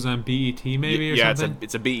think this was on BET maybe or something.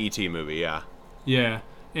 It's a BET movie, yeah. Yeah,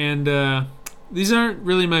 and these aren't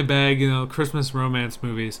really my bag, Christmas romance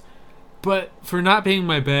movies. But for not being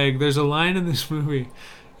my bag, there's a line in this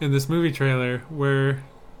movie trailer, where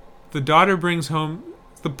the daughter brings home.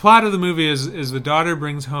 The plot of the movie is the daughter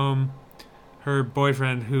brings home her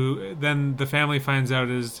boyfriend, who then the family finds out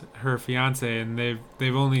is her fiance, and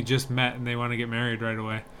they've only just met and they want to get married right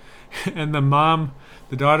away. And the mom of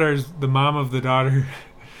the daughter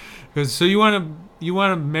goes, "So you want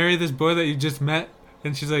to marry this boy that you just met?"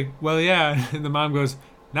 And she's like, "Well, yeah." And the mom goes,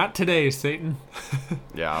 "Not today, Satan."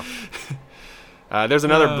 Yeah. There's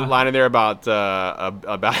another line in there about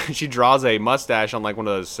she draws a mustache on like one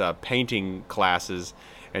of those painting classes,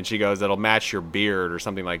 and she goes, "It'll match your beard" or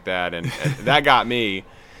something like that, and that got me.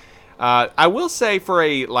 I will say, for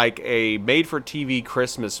a made-for-TV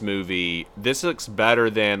Christmas movie, this looks better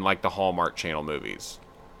than like the Hallmark Channel movies.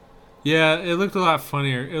 Yeah, it looked a lot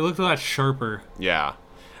funnier. It looked a lot sharper. Yeah,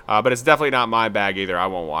 but it's definitely not my bag either. I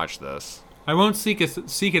won't watch this. I won't seek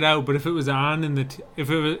it out. But if it was on if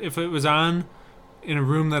it was on in a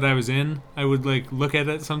room that I was in, I would like look at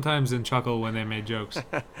it sometimes and chuckle when they made jokes.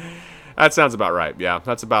 That sounds about right. Yeah,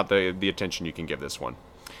 that's about the attention you can give this one.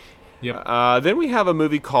 Yep. Then we have a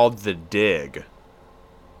movie called The Dig.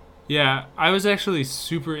 Yeah, I was actually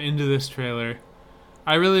super into this trailer.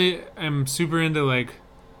 I really am super into like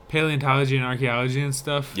paleontology and archaeology and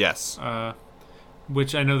stuff. Yes.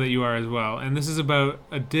 Which I know that you are as well. And this is about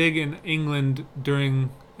a dig in England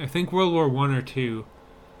during, I think, World War I or II.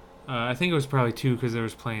 I think it was probably II because there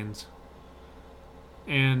was planes.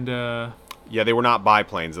 And yeah, they were not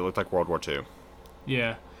biplanes. It looked like World War II.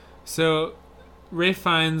 Yeah. So Ralph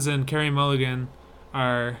Fiennes and Carey Mulligan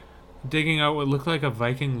are digging out what looked like a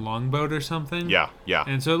Viking longboat or something. Yeah.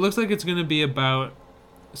 And so it looks like it's going to be about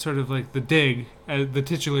sort of like the dig, the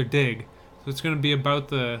titular dig. So it's going to be about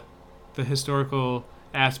the historical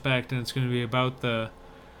aspect, and it's going to be about the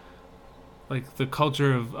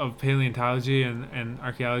culture of paleontology and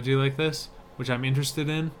archaeology like this, which I'm interested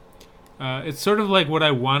in. It's sort of like what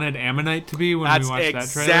I wanted Ammonite to be when we watched that trailer.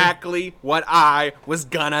 That's exactly what I was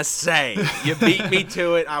gonna say. You beat me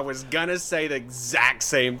to it. I was gonna say the exact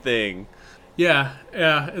same thing. Yeah,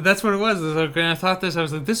 that's what it was. Like, when I thought this, I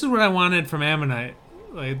was like, this is what I wanted from Ammonite.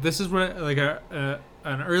 Like, this is what an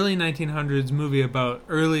early 1900s movie about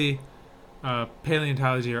early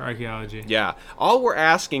paleontology or archaeology. Yeah. All we're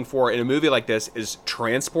asking for in a movie like this is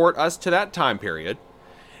transport us to that time period,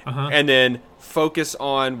 and then focus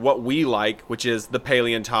on what we like, which is the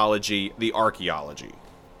paleontology, the archaeology.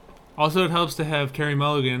 Also, it helps to have Carey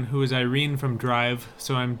Mulligan, who is Irene from Drive,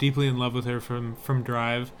 so I'm deeply in love with her from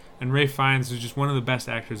Drive, and Ralph Fiennes, who's just one of the best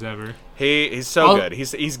actors ever. He's so good.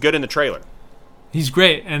 He's good in the trailer. He's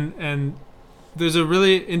great, and there's a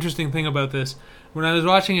really interesting thing about this. When I was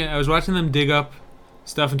watching it, I was watching them dig up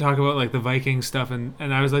stuff and talk about like the Viking stuff, and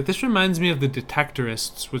I was like, this reminds me of The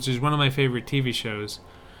Detectorists, which is one of my favorite TV shows,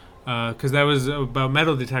 because that was about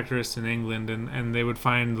metal detectorists in England, and they would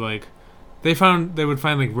find like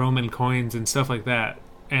Roman coins and stuff like that,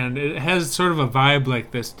 and it has sort of a vibe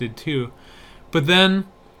like this did too. But then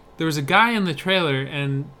there was a guy in the trailer,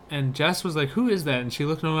 and Jess was like, who is that? And she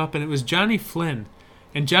looked him up, and it was Johnny Flynn.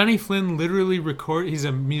 And Johnny Flynn literally he's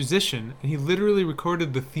a musician, and he literally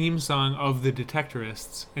recorded the theme song of The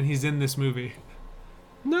Detectorists, and he's in this movie.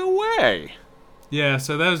 No way. Yeah,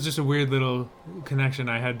 so that was just a weird little connection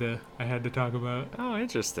I had to talk about. Oh,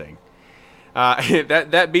 interesting.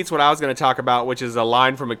 That beats what I was going to talk about, which is a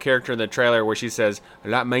line from a character in the trailer where she says,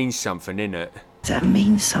 "That means something, innit?" That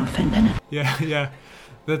means something, doesn't it? Yeah.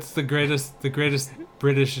 That's the greatest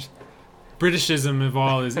Britishism of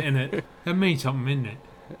all is in it. That means something, isn't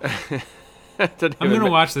it? I'm going to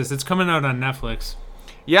watch this. It's coming out on Netflix.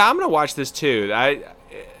 Yeah, I'm going to watch this too.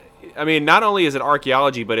 I mean, not only is it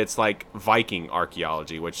archaeology, but it's like Viking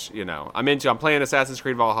archaeology, which, I'm into. I'm playing Assassin's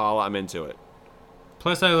Creed Valhalla. I'm into it.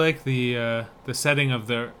 Plus, I like the setting of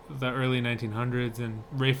the early 1900s and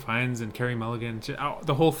Ralph Fiennes and Carey Mulligan.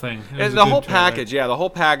 The whole thing. The whole package, yeah. The whole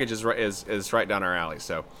package is right down our alley.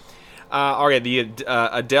 So, okay, the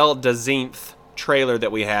Adele Dazeemth trailer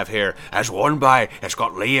that we have here has one by. It's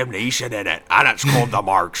got Liam Neeson in it, and it's called The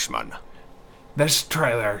Marksman. This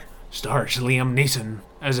trailer stars Liam Neeson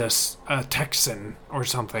as a Texan or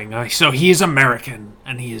something. So he is American,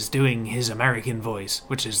 and he is doing his American voice,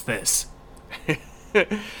 which is this.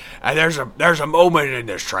 And there's a moment in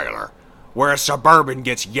this trailer where a Suburban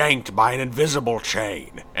gets yanked by an invisible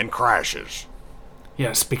chain and crashes.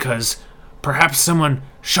 Yes, because perhaps someone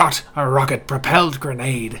shot a rocket-propelled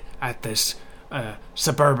grenade at this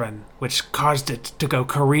Suburban, which caused it to go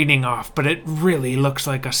careening off, but it really looks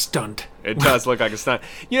like a stunt. It does look like a stunt.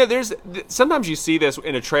 Sometimes you see this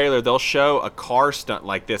in a trailer. They'll show a car stunt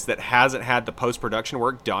like this that hasn't had the post-production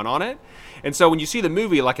work done on it. And so when you see the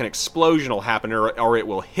movie, like an explosion will happen or it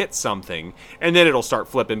will hit something, and then it'll start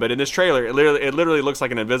flipping. But in this trailer, it literally looks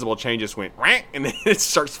like an invisible chain just went, and then it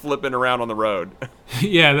starts flipping around on the road.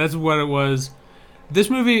 Yeah, that's what it was. This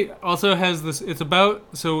movie also has this.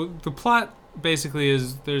 So the plot basically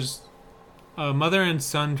is there's a mother and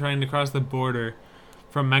son trying to cross the border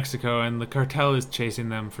from Mexico, and the cartel is chasing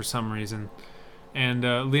them for some reason. And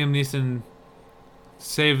Liam Neeson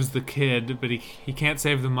saves the kid, but he can't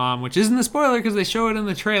save the mom, which isn't a spoiler because they show it in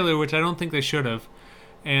the trailer, which I don't think they should have.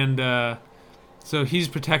 And so he's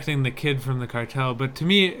protecting the kid from the cartel. But to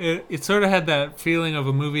me, it sort of had that feeling of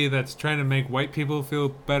a movie that's trying to make white people feel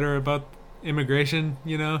better about immigration,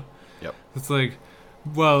 you know? Yep. It's like,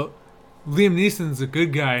 well, Liam Neeson's a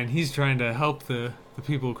good guy, and he's trying to help the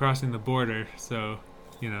people crossing the border. So,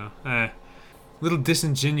 a little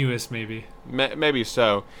disingenuous, maybe. Maybe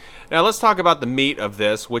so. Now let's talk about the meat of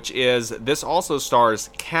this, which is this also stars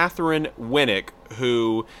Catherine Winnick,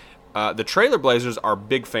 who the Trailer Blazers are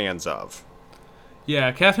big fans of.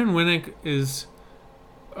 Yeah, Catherine Winnick is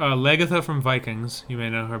Lagertha from Vikings. You may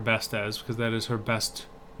know her best as, because that is her best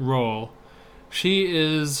role. She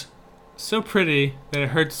is so pretty that it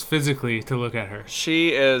hurts physically to look at her.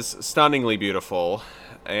 She is stunningly beautiful,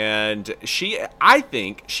 and I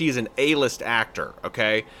think she's an A-list actor,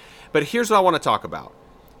 okay? But here's what I want to talk about.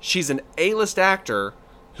 She's an A-list actor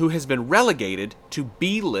who has been relegated to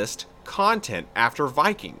B-list content after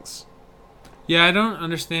Vikings. Yeah, I don't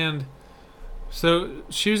understand. So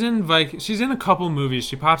she's in a couple movies.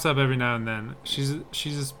 She pops up every now and then.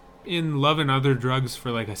 She's in Love and Other Drugs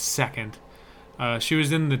for like a second. She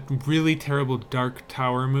was in the really terrible Dark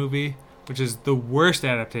Tower movie, which is the worst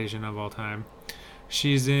adaptation of all time.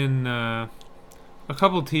 She's in a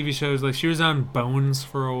couple TV shows. Like she was on Bones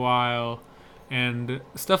for a while, and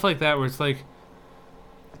stuff like that. Where it's like,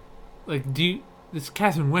 it's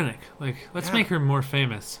Catherine Winnick. Like, let's make her more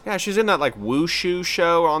famous. Yeah, she's in that like Wushu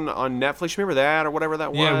show on Netflix. Remember that or whatever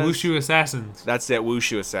that was? Yeah, Wushu Assassins. That's it,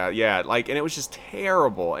 Wushu Assassin. Yeah, like, and it was just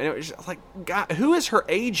terrible. And it was just like, God, who is her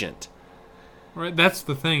agent? Right, that's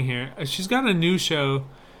the thing here. She's got a new show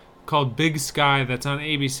called Big Sky that's on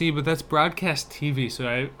ABC, but that's broadcast TV,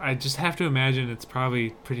 so I just have to imagine it's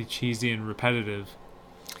probably pretty cheesy and repetitive.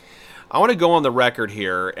 I want to go on the record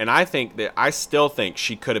here, and I still think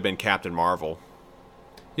she could have been Captain Marvel.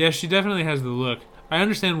 Yeah, she definitely has the look. I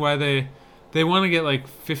understand why they want to get like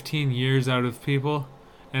 15 years out of people,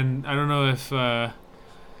 and I don't know if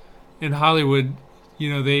in Hollywood,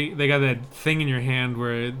 they got that thing in your hand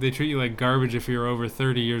where they treat you like garbage if you're over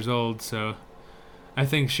 30 years old, so I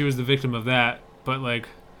think she was the victim of that. But like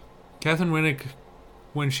Catherine Winnick,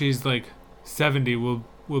 when she's like 70, will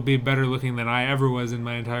be better looking than I ever was in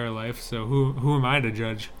my entire life, so who am I to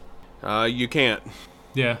judge? You can't.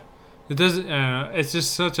 Yeah. It doesn't. It's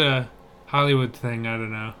just such a Hollywood thing. I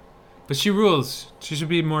don't know, but she rules. She should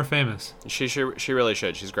be more famous. She really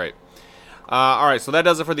should. She's great. All right, so that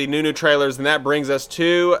does it for the new trailers, and that brings us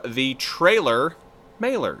to the trailer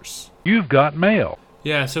mailers. You've got mail.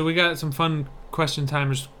 Yeah, so we got some fun question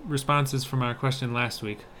time responses from our question last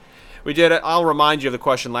week. We did it. I'll remind you of the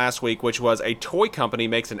question last week, which was a toy company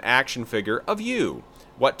makes an action figure of you.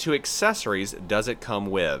 What two accessories does it come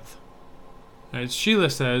with? Sheila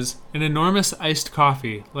says, an enormous iced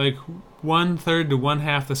coffee, like 1/3 to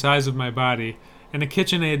 1/2 the size of my body, and a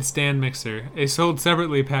KitchenAid stand mixer. A sold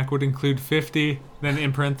separately pack would include 50, then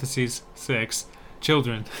in parentheses, 6,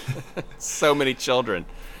 children. So many children.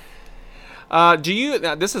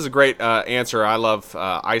 This is a great answer. I love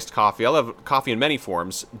iced coffee. I love coffee in many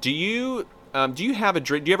forms. Do you have a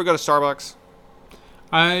drink? Do you ever go to Starbucks?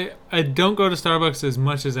 I don't go to Starbucks as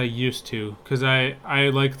much as I used to because I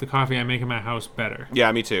like the coffee I make in my house better.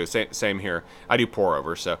 Yeah, me too. Same here. I do pour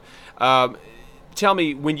over. So, tell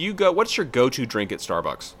me, when you go, what's your go-to drink at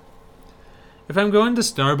Starbucks? If I'm going to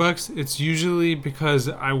Starbucks, it's usually because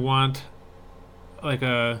I want like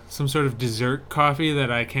some sort of dessert coffee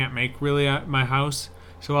that I can't make really at my house.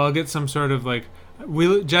 So I'll get some sort of like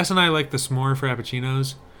Jess and I like the s'more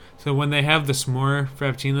frappuccinos. So when they have the s'more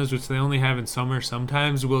frappuccinos, which they only have in summer,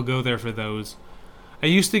 sometimes we'll go there for those. I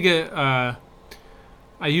used to get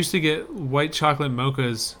white chocolate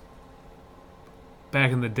mochas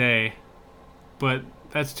back in the day, but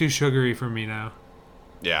that's too sugary for me now.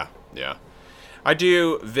 Yeah. I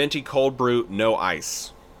do venti cold brew, no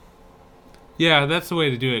ice. Yeah, that's the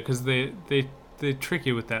way to do it because they trick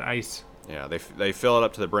you with that ice. Yeah, they fill it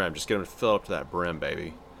up to the brim. Just get them to fill it up to that brim,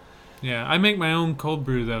 baby. Yeah, I make my own cold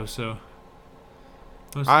brew though, so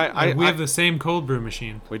we have the same cold brew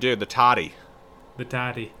machine. We do, the Toddy. The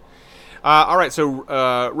Toddy. All right,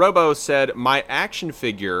 so Robo said, my action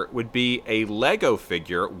figure would be a Lego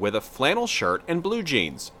figure with a flannel shirt and blue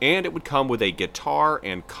jeans, and it would come with a guitar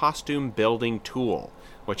and costume building tool,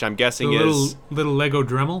 which I'm guessing is... Little Lego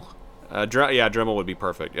Dremel? Dremel would be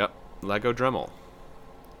perfect, yep. Lego Dremel.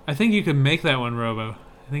 I think you could make that one, Robo.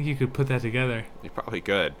 I think you could put that together. You probably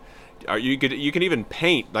could. You can even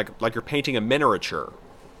paint, like you're painting a miniature.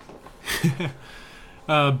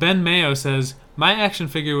 Ben Mayo says, my action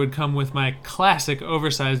figure would come with my classic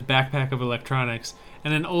oversized backpack of electronics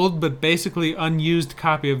and an old but basically unused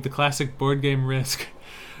copy of the classic board game Risk.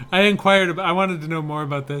 I wanted to know more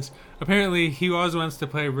about this. Apparently, he always wants to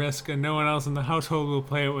play Risk and no one else in the household will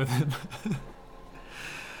play it with him.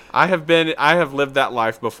 I have lived that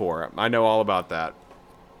life before. I know all about that.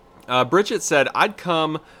 Bridget said, I'd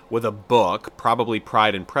come with a book, probably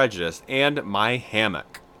Pride and Prejudice, and my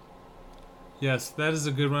hammock. Yes, that is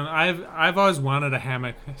a good one. I've always wanted a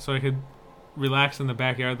hammock so I could relax in the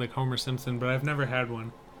backyard like Homer Simpson, but I've never had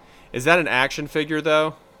one. Is that an action figure,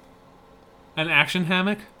 though? An action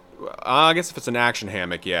hammock? I guess if it's an action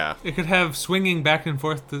hammock, yeah. It could have swinging back and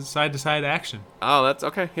forth to side action. Oh, that's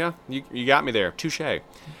okay, yeah. You got me there. Touché.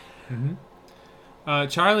 Mm-hmm.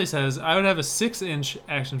 Charlie says, I would have a 6-inch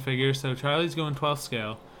action figure, so Charlie's going 12th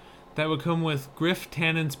scale, that would come with Griff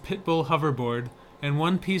Tannen's Pitbull hoverboard and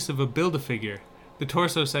one piece of a Build-A-Figure, the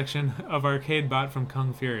torso section of Arcade Bot from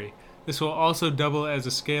Kung Fury. This will also double as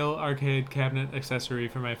a scale arcade cabinet accessory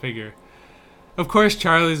for my figure. Of course,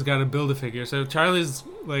 Charlie's got a Build-A-Figure, so Charlie's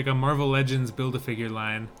like a Marvel Legends Build-A-Figure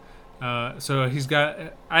line. So he's got...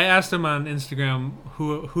 I asked him on Instagram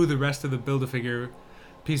who the rest of the Build-A-Figure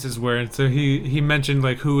pieces were, and so he mentioned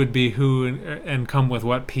like who would be who and come with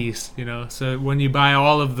what piece, you know. So when you buy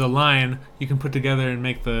all of the line, you can put together and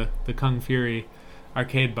make the Kung Fury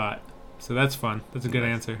arcade bot. So that's fun. That's a good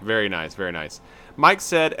answer. Very nice, very nice. Mike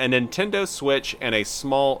said a Nintendo Switch and a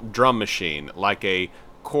small drum machine, like a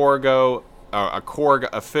Korg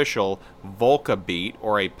official Volca Beat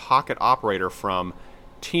or a pocket operator from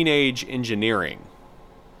Teenage Engineering.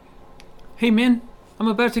 Hey man, I'm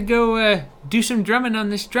about to go do some drumming on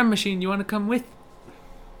this drum machine. You want to come with?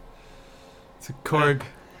 It's a Korg.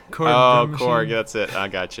 Drum Korg, machine. that's it. I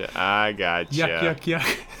got you.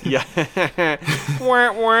 Yuck. Yeah.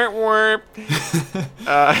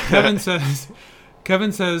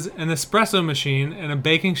 Kevin says an espresso machine and a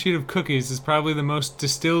baking sheet of cookies is probably the most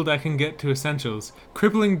distilled I can get to essentials.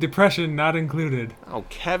 Crippling depression not included. Oh,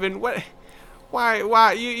 Kevin, what?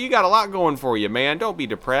 Why? You got a lot going for you, man. Don't be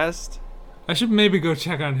depressed. I should maybe go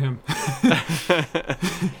check on him.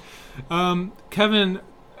 Kevin,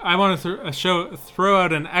 I want to throw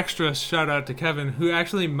out an extra shout out to Kevin, who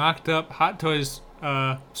actually mocked up Hot Toys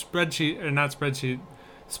splash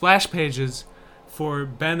pages for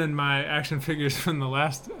Ben and my action figures from the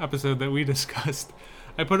last episode that we discussed.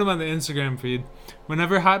 I put them on the Instagram feed.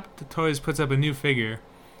 Whenever Hot Toys puts up a new figure,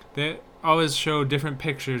 they always show different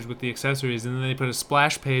pictures with the accessories, and then they put a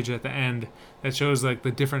splash page at the end that shows like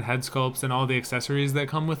the different head sculpts and all the accessories that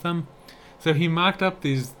come with them. So he mocked up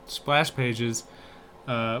these splash pages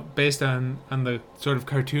based on the sort of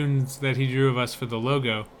cartoons that he drew of us for the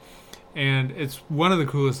logo, and it's one of the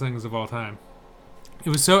coolest things of all time. It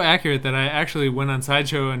was so accurate that I actually went on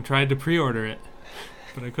Sideshow and tried to pre-order it,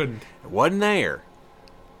 but I couldn't. It wasn't there.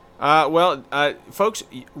 Folks,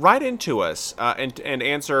 write into us and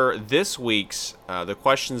answer this week's the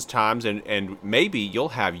questions times, and maybe you'll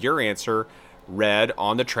have your answer read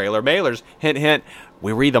on the trailer mailers. Hint, hint.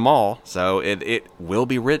 We read them all, so it will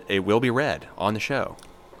be read on the show.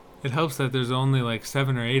 It helps that there's only like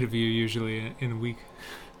 7 or 8 of you usually in a week.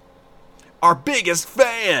 Our biggest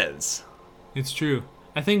fans. It's true.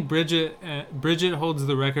 I think Bridget holds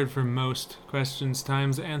the record for most questions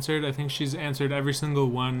times answered. I think she's answered every single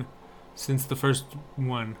one since the first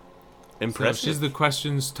one. Impressive. So she's the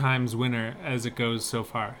questions times winner as it goes so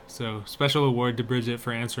far. So special award to Bridget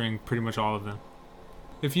for answering pretty much all of them.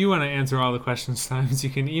 If you want to answer all the questions times, you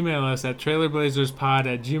can email us at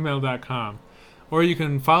trailerblazerspod@gmail.com. Or you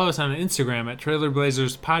can follow us on Instagram at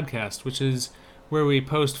trailerblazerspodcast, which is where we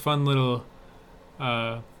post fun little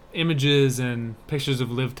images and pictures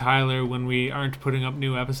of Liv Tyler when we aren't putting up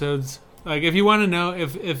new episodes. Like, if you want to know,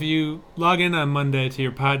 if you log in on Monday to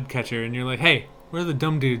your podcatcher and you're like, hey, where are the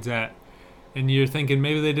dumb dudes at? And you're thinking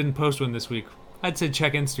maybe they didn't post one this week, I'd say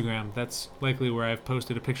check Instagram. That's likely where I've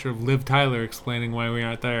posted a picture of Liv Tyler explaining why we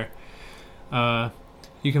aren't there. You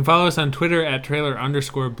can follow us on Twitter at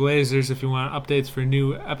 @trailer_blazers if you want updates for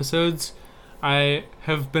new episodes. I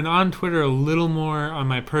have been on Twitter a little more on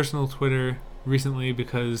my personal Twitter recently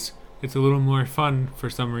because it's a little more fun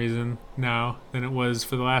for some reason now than it was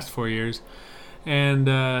for the last 4 years. And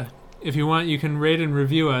if you want, you can rate and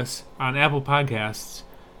review us on Apple Podcasts,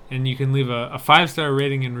 and you can leave a 5-star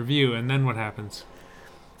rating and review, and then what happens?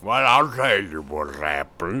 Well, I'll tell you what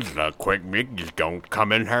happens. Quick Mickey's gonna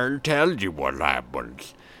come in here and tell you what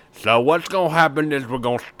happens. So what's gonna happen is we're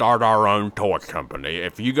gonna start our own toy company.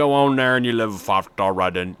 If you go on there and you leave a 5-star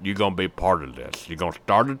rating, you're gonna be part of this. You're gonna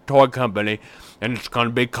start a toy company, and it's gonna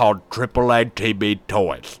be called AAA TB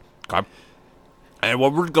Toys. Okay? And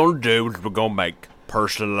what we're gonna do is we're gonna make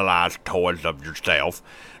personalized toys of yourself.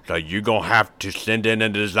 So you're gonna have to send in a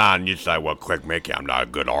design. You say, well, Quick Mickey, I'm not a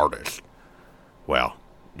good artist. Well,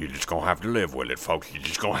 you're just gonna have to live with it, folks. You're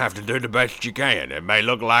just gonna have to do the best you can. It may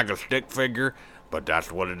look like a stick figure, but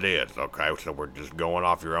that's what it is, okay? So we're just going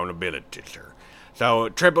off your own abilities here. So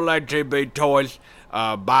AAA TB Toys,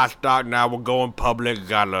 buy stock now. We're going public.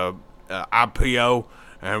 Got a IPO,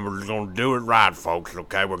 and we're gonna do it right, folks.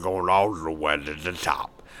 Okay, we're going all the way to the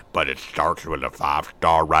top, but it starts with a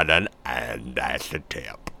 5-star rating, and that's the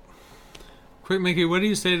tip. Quick Mickey, what do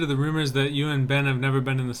you say to the rumors that you and Ben have never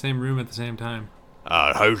been in the same room at the same time?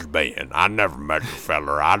 Who's Ben? I never met the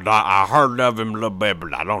feller. I heard of him a little bit,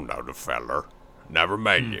 but I don't know the feller. Never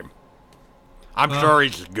met him. I'm sure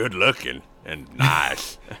he's good looking and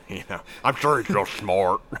nice. You know, I'm sure he's real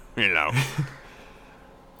smart. You know.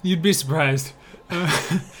 You'd be surprised.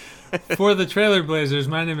 For the Trailer Blazers,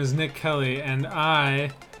 my name is Nick Kelly, and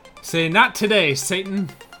I say not today, Satan.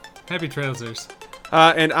 Happy Trailsers.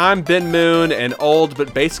 And I'm Ben Moon, an old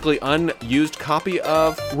but basically unused copy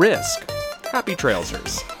of Risk. Happy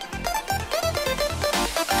Trailsers.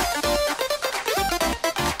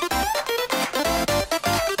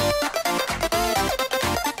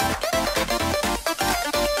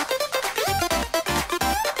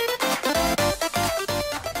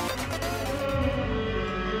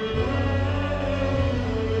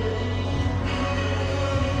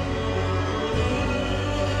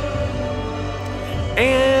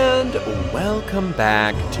 And welcome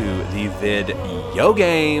back to the Video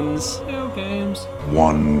Games. Video games.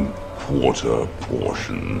 1/4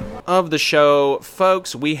 portion Of the show,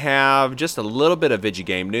 folks, we have just a little bit of video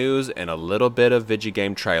game news and a little bit of video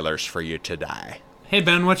game trailers for you today. Hey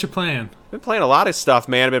Ben, what you playing? I've been playing a lot of stuff,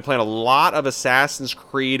 man. I've been playing a lot of Assassin's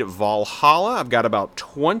Creed Valhalla. I've got about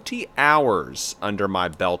 20 hours under my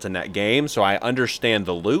belt in that game, so I understand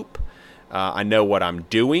the loop. I know what I'm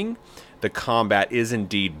doing. The combat is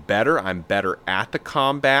indeed better. I'm better at the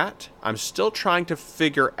combat. I'm still trying to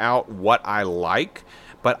figure out what I like,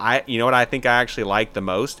 but you know what I think I actually like the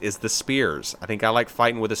most is the spears. I think I like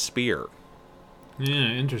fighting with a spear. Yeah,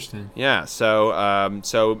 interesting. Yeah,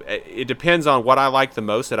 so it depends on what I like the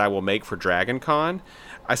most that I will make for Dragon Con.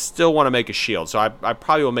 I still want to make a shield, so I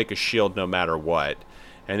probably will make a shield no matter what.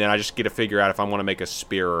 And then I just get to figure out if I want to make a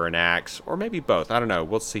spear or an axe, or maybe both. I don't know.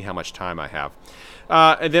 We'll see how much time I have.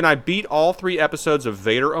 And then I beat all 3 episodes of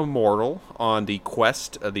Vader Immortal on the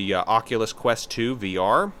Quest, the Oculus Quest 2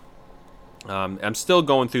 VR. I'm still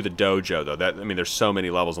going through the dojo, though. There's so many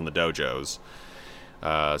levels on the dojos.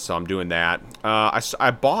 So I'm doing that.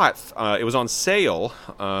 I bought, it was on sale,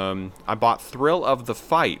 I bought Thrill of the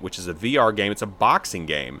Fight, which is a VR game. It's a boxing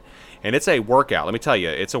game. And it's a workout. Let me tell you,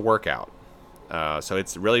 it's a workout. So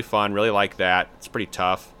it's really fun, really like that. It's pretty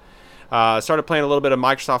tough. Started playing a little bit of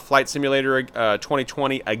Microsoft Flight Simulator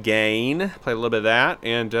 2020 again. Played a little bit of that,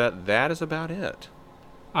 and that is about it.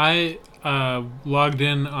 I logged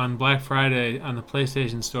in on Black Friday on the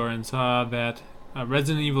PlayStation Store and saw that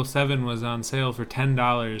Resident Evil 7 was on sale for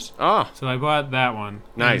 $10. Oh. So I bought that one.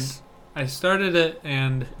 Nice. And I started it,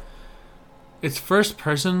 and it's first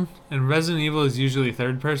person, and Resident Evil is usually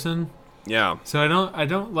third person. Yeah. So I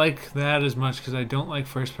don't like that as much because I don't like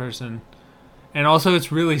first person. And also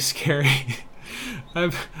it's really scary.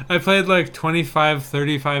 I played like 25,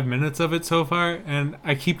 35 minutes of it so far, and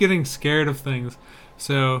I keep getting scared of things.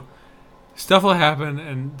 So stuff will happen,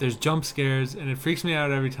 and there's jump scares, and it freaks me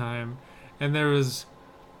out every time. And there was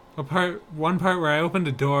one part where I opened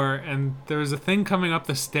a door, and there was a thing coming up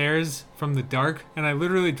the stairs from the dark, and I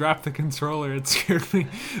literally dropped the controller. It scared me.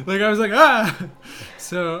 Like I was like, ah!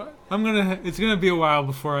 So it's gonna be a while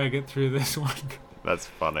before I get through this one. That's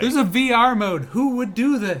funny. There's a VR mode. Who would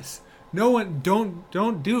do this? No one.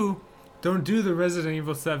 Don't do the Resident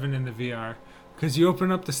Evil 7 in the VR, because you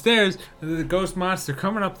open up the stairs and there's a ghost monster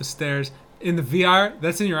coming up the stairs in the VR.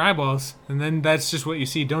 That's in your eyeballs, and then that's just what you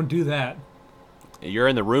see. Don't do that. You're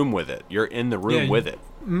in the room with it. You're in the room with it.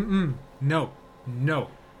 No,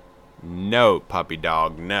 puppy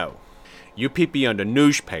dog. No. You pee-pee on the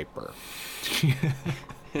newspaper.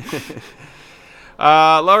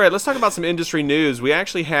 All right, let's talk about some industry news. We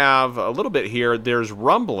actually have a little bit here. There's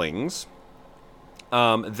rumblings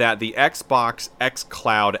that the Xbox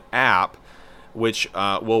xCloud app, which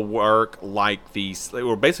will work like it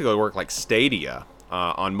will basically work like Stadia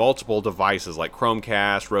on multiple devices like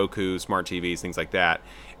Chromecast, Roku, smart TVs, things like that.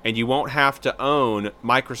 And you won't have to own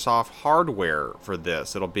Microsoft hardware for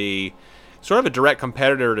this. It'll be sort of a direct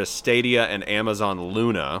competitor to Stadia and Amazon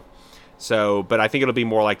Luna. So, but I think it'll be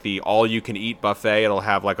more like the all-you-can-eat buffet. It'll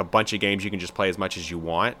have like a bunch of games you can just play as much as you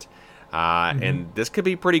want. And this could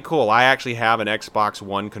be pretty cool. I actually have an Xbox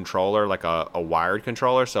One controller, like a wired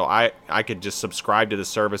controller, so I could just subscribe to the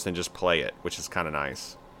service and just play it, which is kind of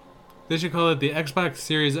nice. They should call it the Xbox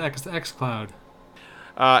Series X xCloud.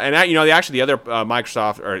 And that, the other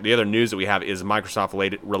Microsoft, or the other news that we have is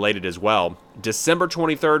Microsoft related as well. December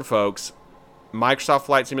 23rd, folks, Microsoft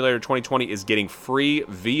Flight Simulator 2020 is getting free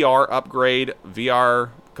VR upgrade, VR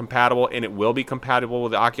compatible, and it will be compatible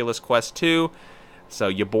with the Oculus Quest 2. So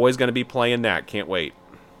your boy's going to be playing that. Can't wait.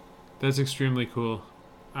 That's extremely cool.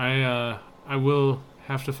 I will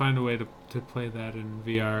have to find a way to play that in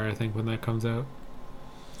VR, I think, when that comes out.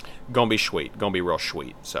 Gonna be sweet. Gonna be real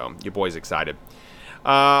sweet. So your boy's excited.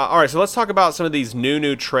 All right, so let's talk about some of these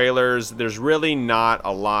new trailers. There's really not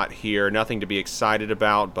a lot here, nothing to be excited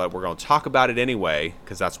about, but we're going to talk about it anyway,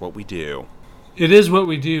 because that's what we do. It is what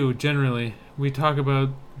we do, generally. We talk about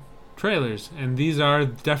trailers, and these are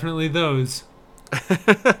definitely those.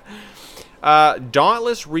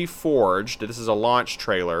 Dauntless Reforged, this is a launch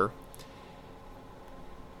trailer.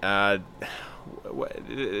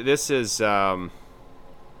 This is...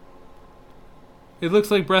 It looks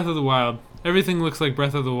like Breath of the Wild. Everything looks like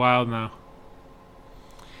Breath of the Wild now.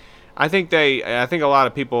 I think a lot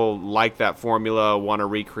of people like that formula, want to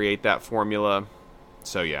recreate that formula.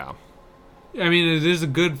 So yeah. I mean, it is a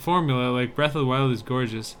good formula. Like, Breath of the Wild is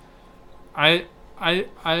gorgeous. I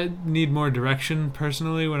need more direction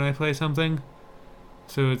personally when I play something,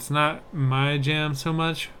 so it's not my jam so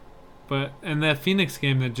much. And that Phoenix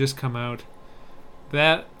game that just come out,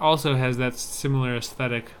 that also has that similar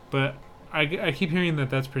aesthetic. But I keep hearing that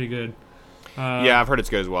that's pretty good. Yeah, I've heard it's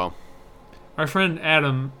good as well. Our friend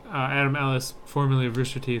Adam Ellis, formerly of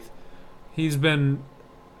Rooster Teeth, he's been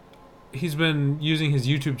using his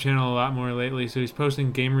YouTube channel a lot more lately, so he's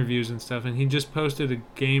posting game reviews and stuff, and he just posted a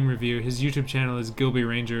game review. His YouTube channel is Gilby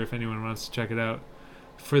Ranger, if anyone wants to check it out,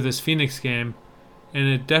 for this Phoenix game, and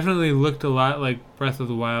it definitely looked a lot like Breath of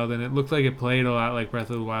the Wild, and it looked like it played a lot like Breath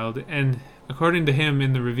of the Wild, and according to him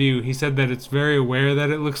in the review, he said that it's very aware that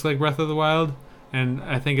it looks like Breath of the Wild, and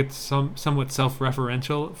I think it's somewhat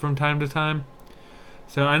self-referential from time to time.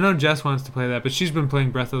 So I know Jess wants to play that, but she's been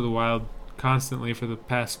playing Breath of the Wild constantly for the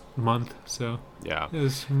past month, so yeah, it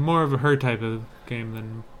was more of her type of game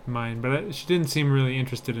than mine, but she didn't seem really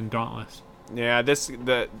interested in Dauntless. Yeah,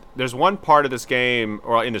 there's one part of this game,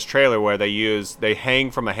 or in this trailer, where they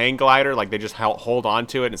hang from a hang glider, like they just hold on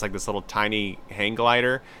to it, and it's like this little tiny hang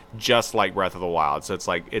glider, just like Breath of the Wild, so it's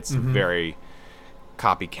like, it's very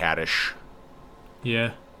copycatish.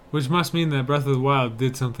 Yeah, which must mean that Breath of the Wild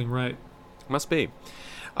did something right. Must be.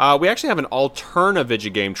 We actually have an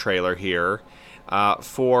Alternavidya game trailer here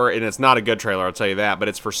and it's not a good trailer, I'll tell you that, but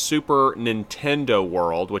it's for Super Nintendo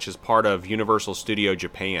World, which is part of Universal Studio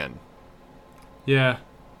Japan. Yeah,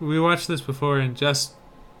 we watched this before, and Jess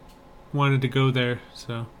wanted to go there,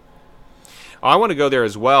 so... I want to go there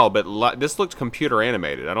as well, but this looked computer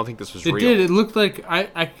animated. I don't think this was real. It did. It looked like...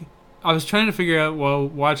 I was trying to figure out while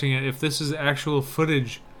watching it if this is actual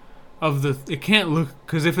footage of the... It can't look...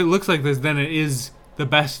 Because if it looks like this, then it is the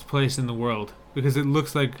best place in the world. Because it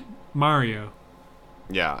looks like Mario.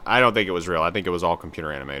 Yeah, I don't think it was real. I think it was all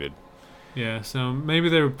computer animated. Yeah, so maybe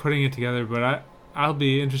they were putting it together, but I'll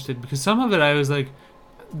be interested. Because some of it I was like,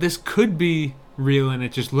 this could be real and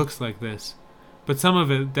it just looks like this. But some of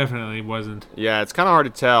it definitely wasn't. Yeah, it's kind of hard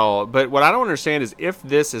to tell. But what I don't understand is if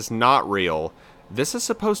this is not real... This is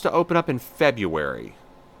supposed to open up in February.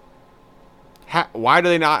 Why do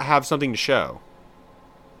they not have something to show?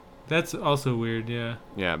 That's also weird, yeah.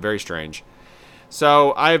 Yeah, very strange.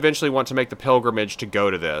 So I eventually want to make the pilgrimage to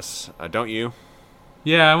go to this. Don't you?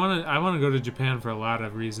 Yeah, I want to go to Japan for a lot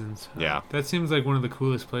of reasons. Yeah. That seems like one of the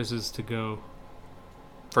coolest places to go.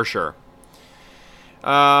 For sure.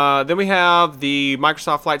 Then we have the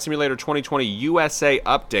Microsoft Flight Simulator 2020 USA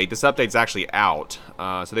update. This update's actually out.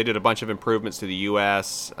 So they did a bunch of improvements to the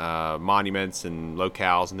US, monuments and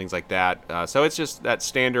locales and things like that. So it's just that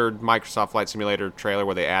standard Microsoft Flight Simulator trailer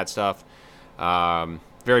where they add stuff.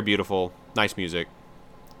 Very beautiful, nice music.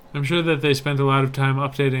 I'm sure that they spent a lot of time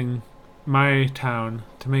updating my town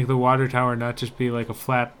to make the water tower not just be like a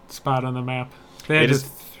flat spot on the map. They had to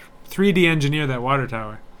 3D engineer that water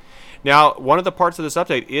tower. Now, one of the parts of this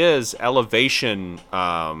update is elevation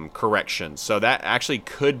correction, so that actually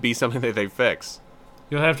could be something that they fix.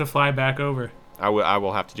 You'll have to fly back over. I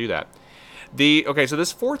will have to do that. Okay, so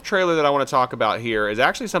this fourth trailer that I want to talk about here is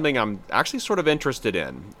actually something I'm actually sort of interested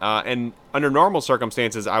in. And under normal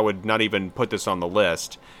circumstances, I would not even put this on the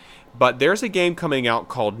list. But there's a game coming out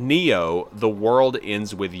called Neo: The World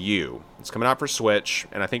Ends With You. It's coming out for Switch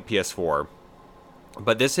and I think PS4.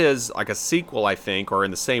 But this is like a sequel, I think, or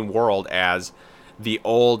in the same world as the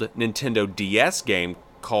old Nintendo DS game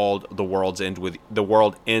called The World Ends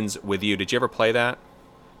With You. Did you ever play that?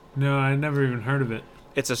 No, I never even heard of it.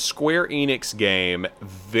 It's a Square Enix game,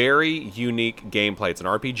 very unique gameplay. It's an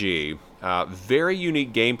RPG, very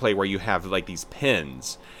unique gameplay where you have like these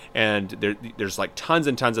pins, and there's like tons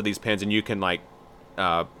and tons of these pins, and you can like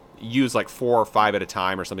use like 4 or 5 at a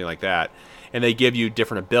time or something like that, and they give you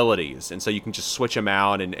different abilities, and so you can just switch them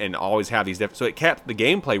out and always have these different. So it kept the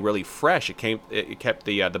gameplay really fresh. It kept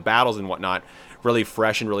the battles and whatnot really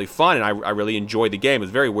fresh and really fun, and I really enjoyed the game. It was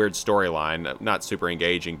a very weird storyline, not super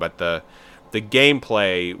engaging, but the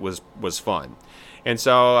gameplay was fun. And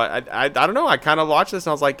so I don't know, I kind of watched this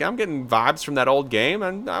and I was like, I'm getting vibes from that old game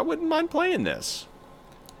and I wouldn't mind playing this.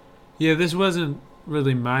 Yeah, this wasn't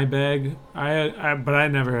really my bag. But I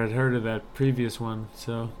never had heard of that previous one,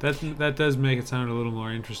 so that does make it sound a little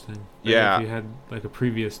more interesting. Yeah. If you had like a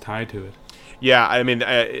previous tie to it. Yeah, I mean,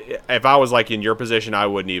 if I was like in your position, I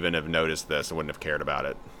wouldn't even have noticed this. I wouldn't have cared about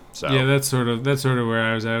it. So yeah, that's sort of where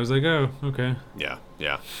I was at. I was like, oh, okay. Yeah.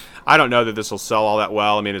 I don't know that this will sell all that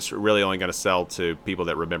well. I mean, it's really only going to sell to people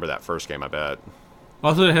that remember that first game, I bet.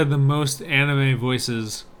 Also, it had the most anime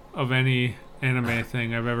voices of any anime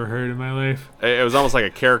thing I've ever heard in my life. It was almost like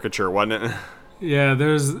a caricature, wasn't it? Yeah,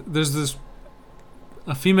 there's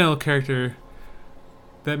a female character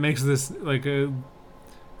that makes this like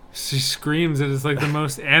she screams, and it's like the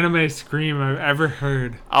most anime scream I've ever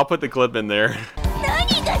heard. I'll put the clip in there.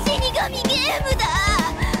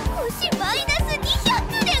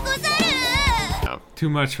 Too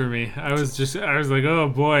much for me. I was like, oh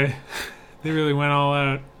boy, they really went all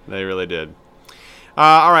out. They really did.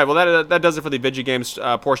 All right, well that does it for the video games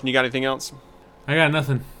portion. You got anything else? I got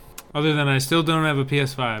nothing, other than I still don't have a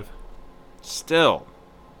PS5. Still.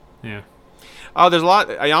 Yeah. Oh, there's a lot.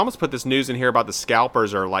 I almost put this news in here about the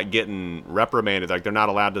scalpers are like getting reprimanded. Like they're not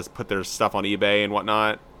allowed to put their stuff on eBay and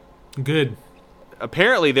whatnot. Good.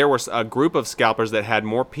 Apparently, there was a group of scalpers that had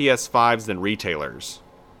more PS5s than retailers.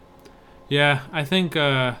 Yeah, I think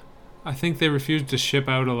they refused to ship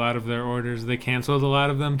out a lot of their orders. They canceled a lot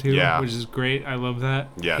of them too, which is great. I love that.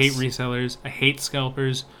 Yes. I hate resellers. I hate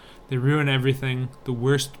scalpers. They ruin everything. The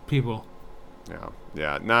worst people.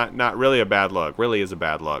 Yeah. Not really a bad look. Really is a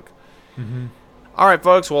bad look. Mm-hmm. All right,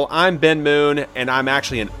 folks. Well, I'm Ben Moon, and I'm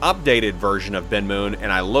actually an updated version of Ben Moon, and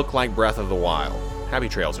I look like Breath of the Wild. Happy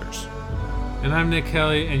Trailsers. And I'm Nick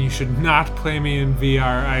Kelly, and you should not play me in VR.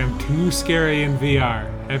 I am too scary in VR.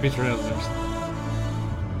 Happy Trailsers.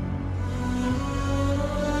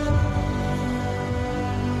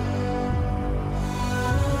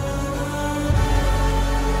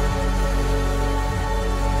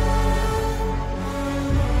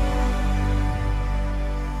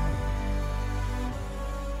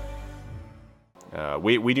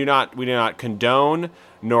 We do not condone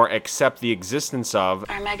nor accept the existence of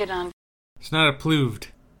Armageddon. It's not approved.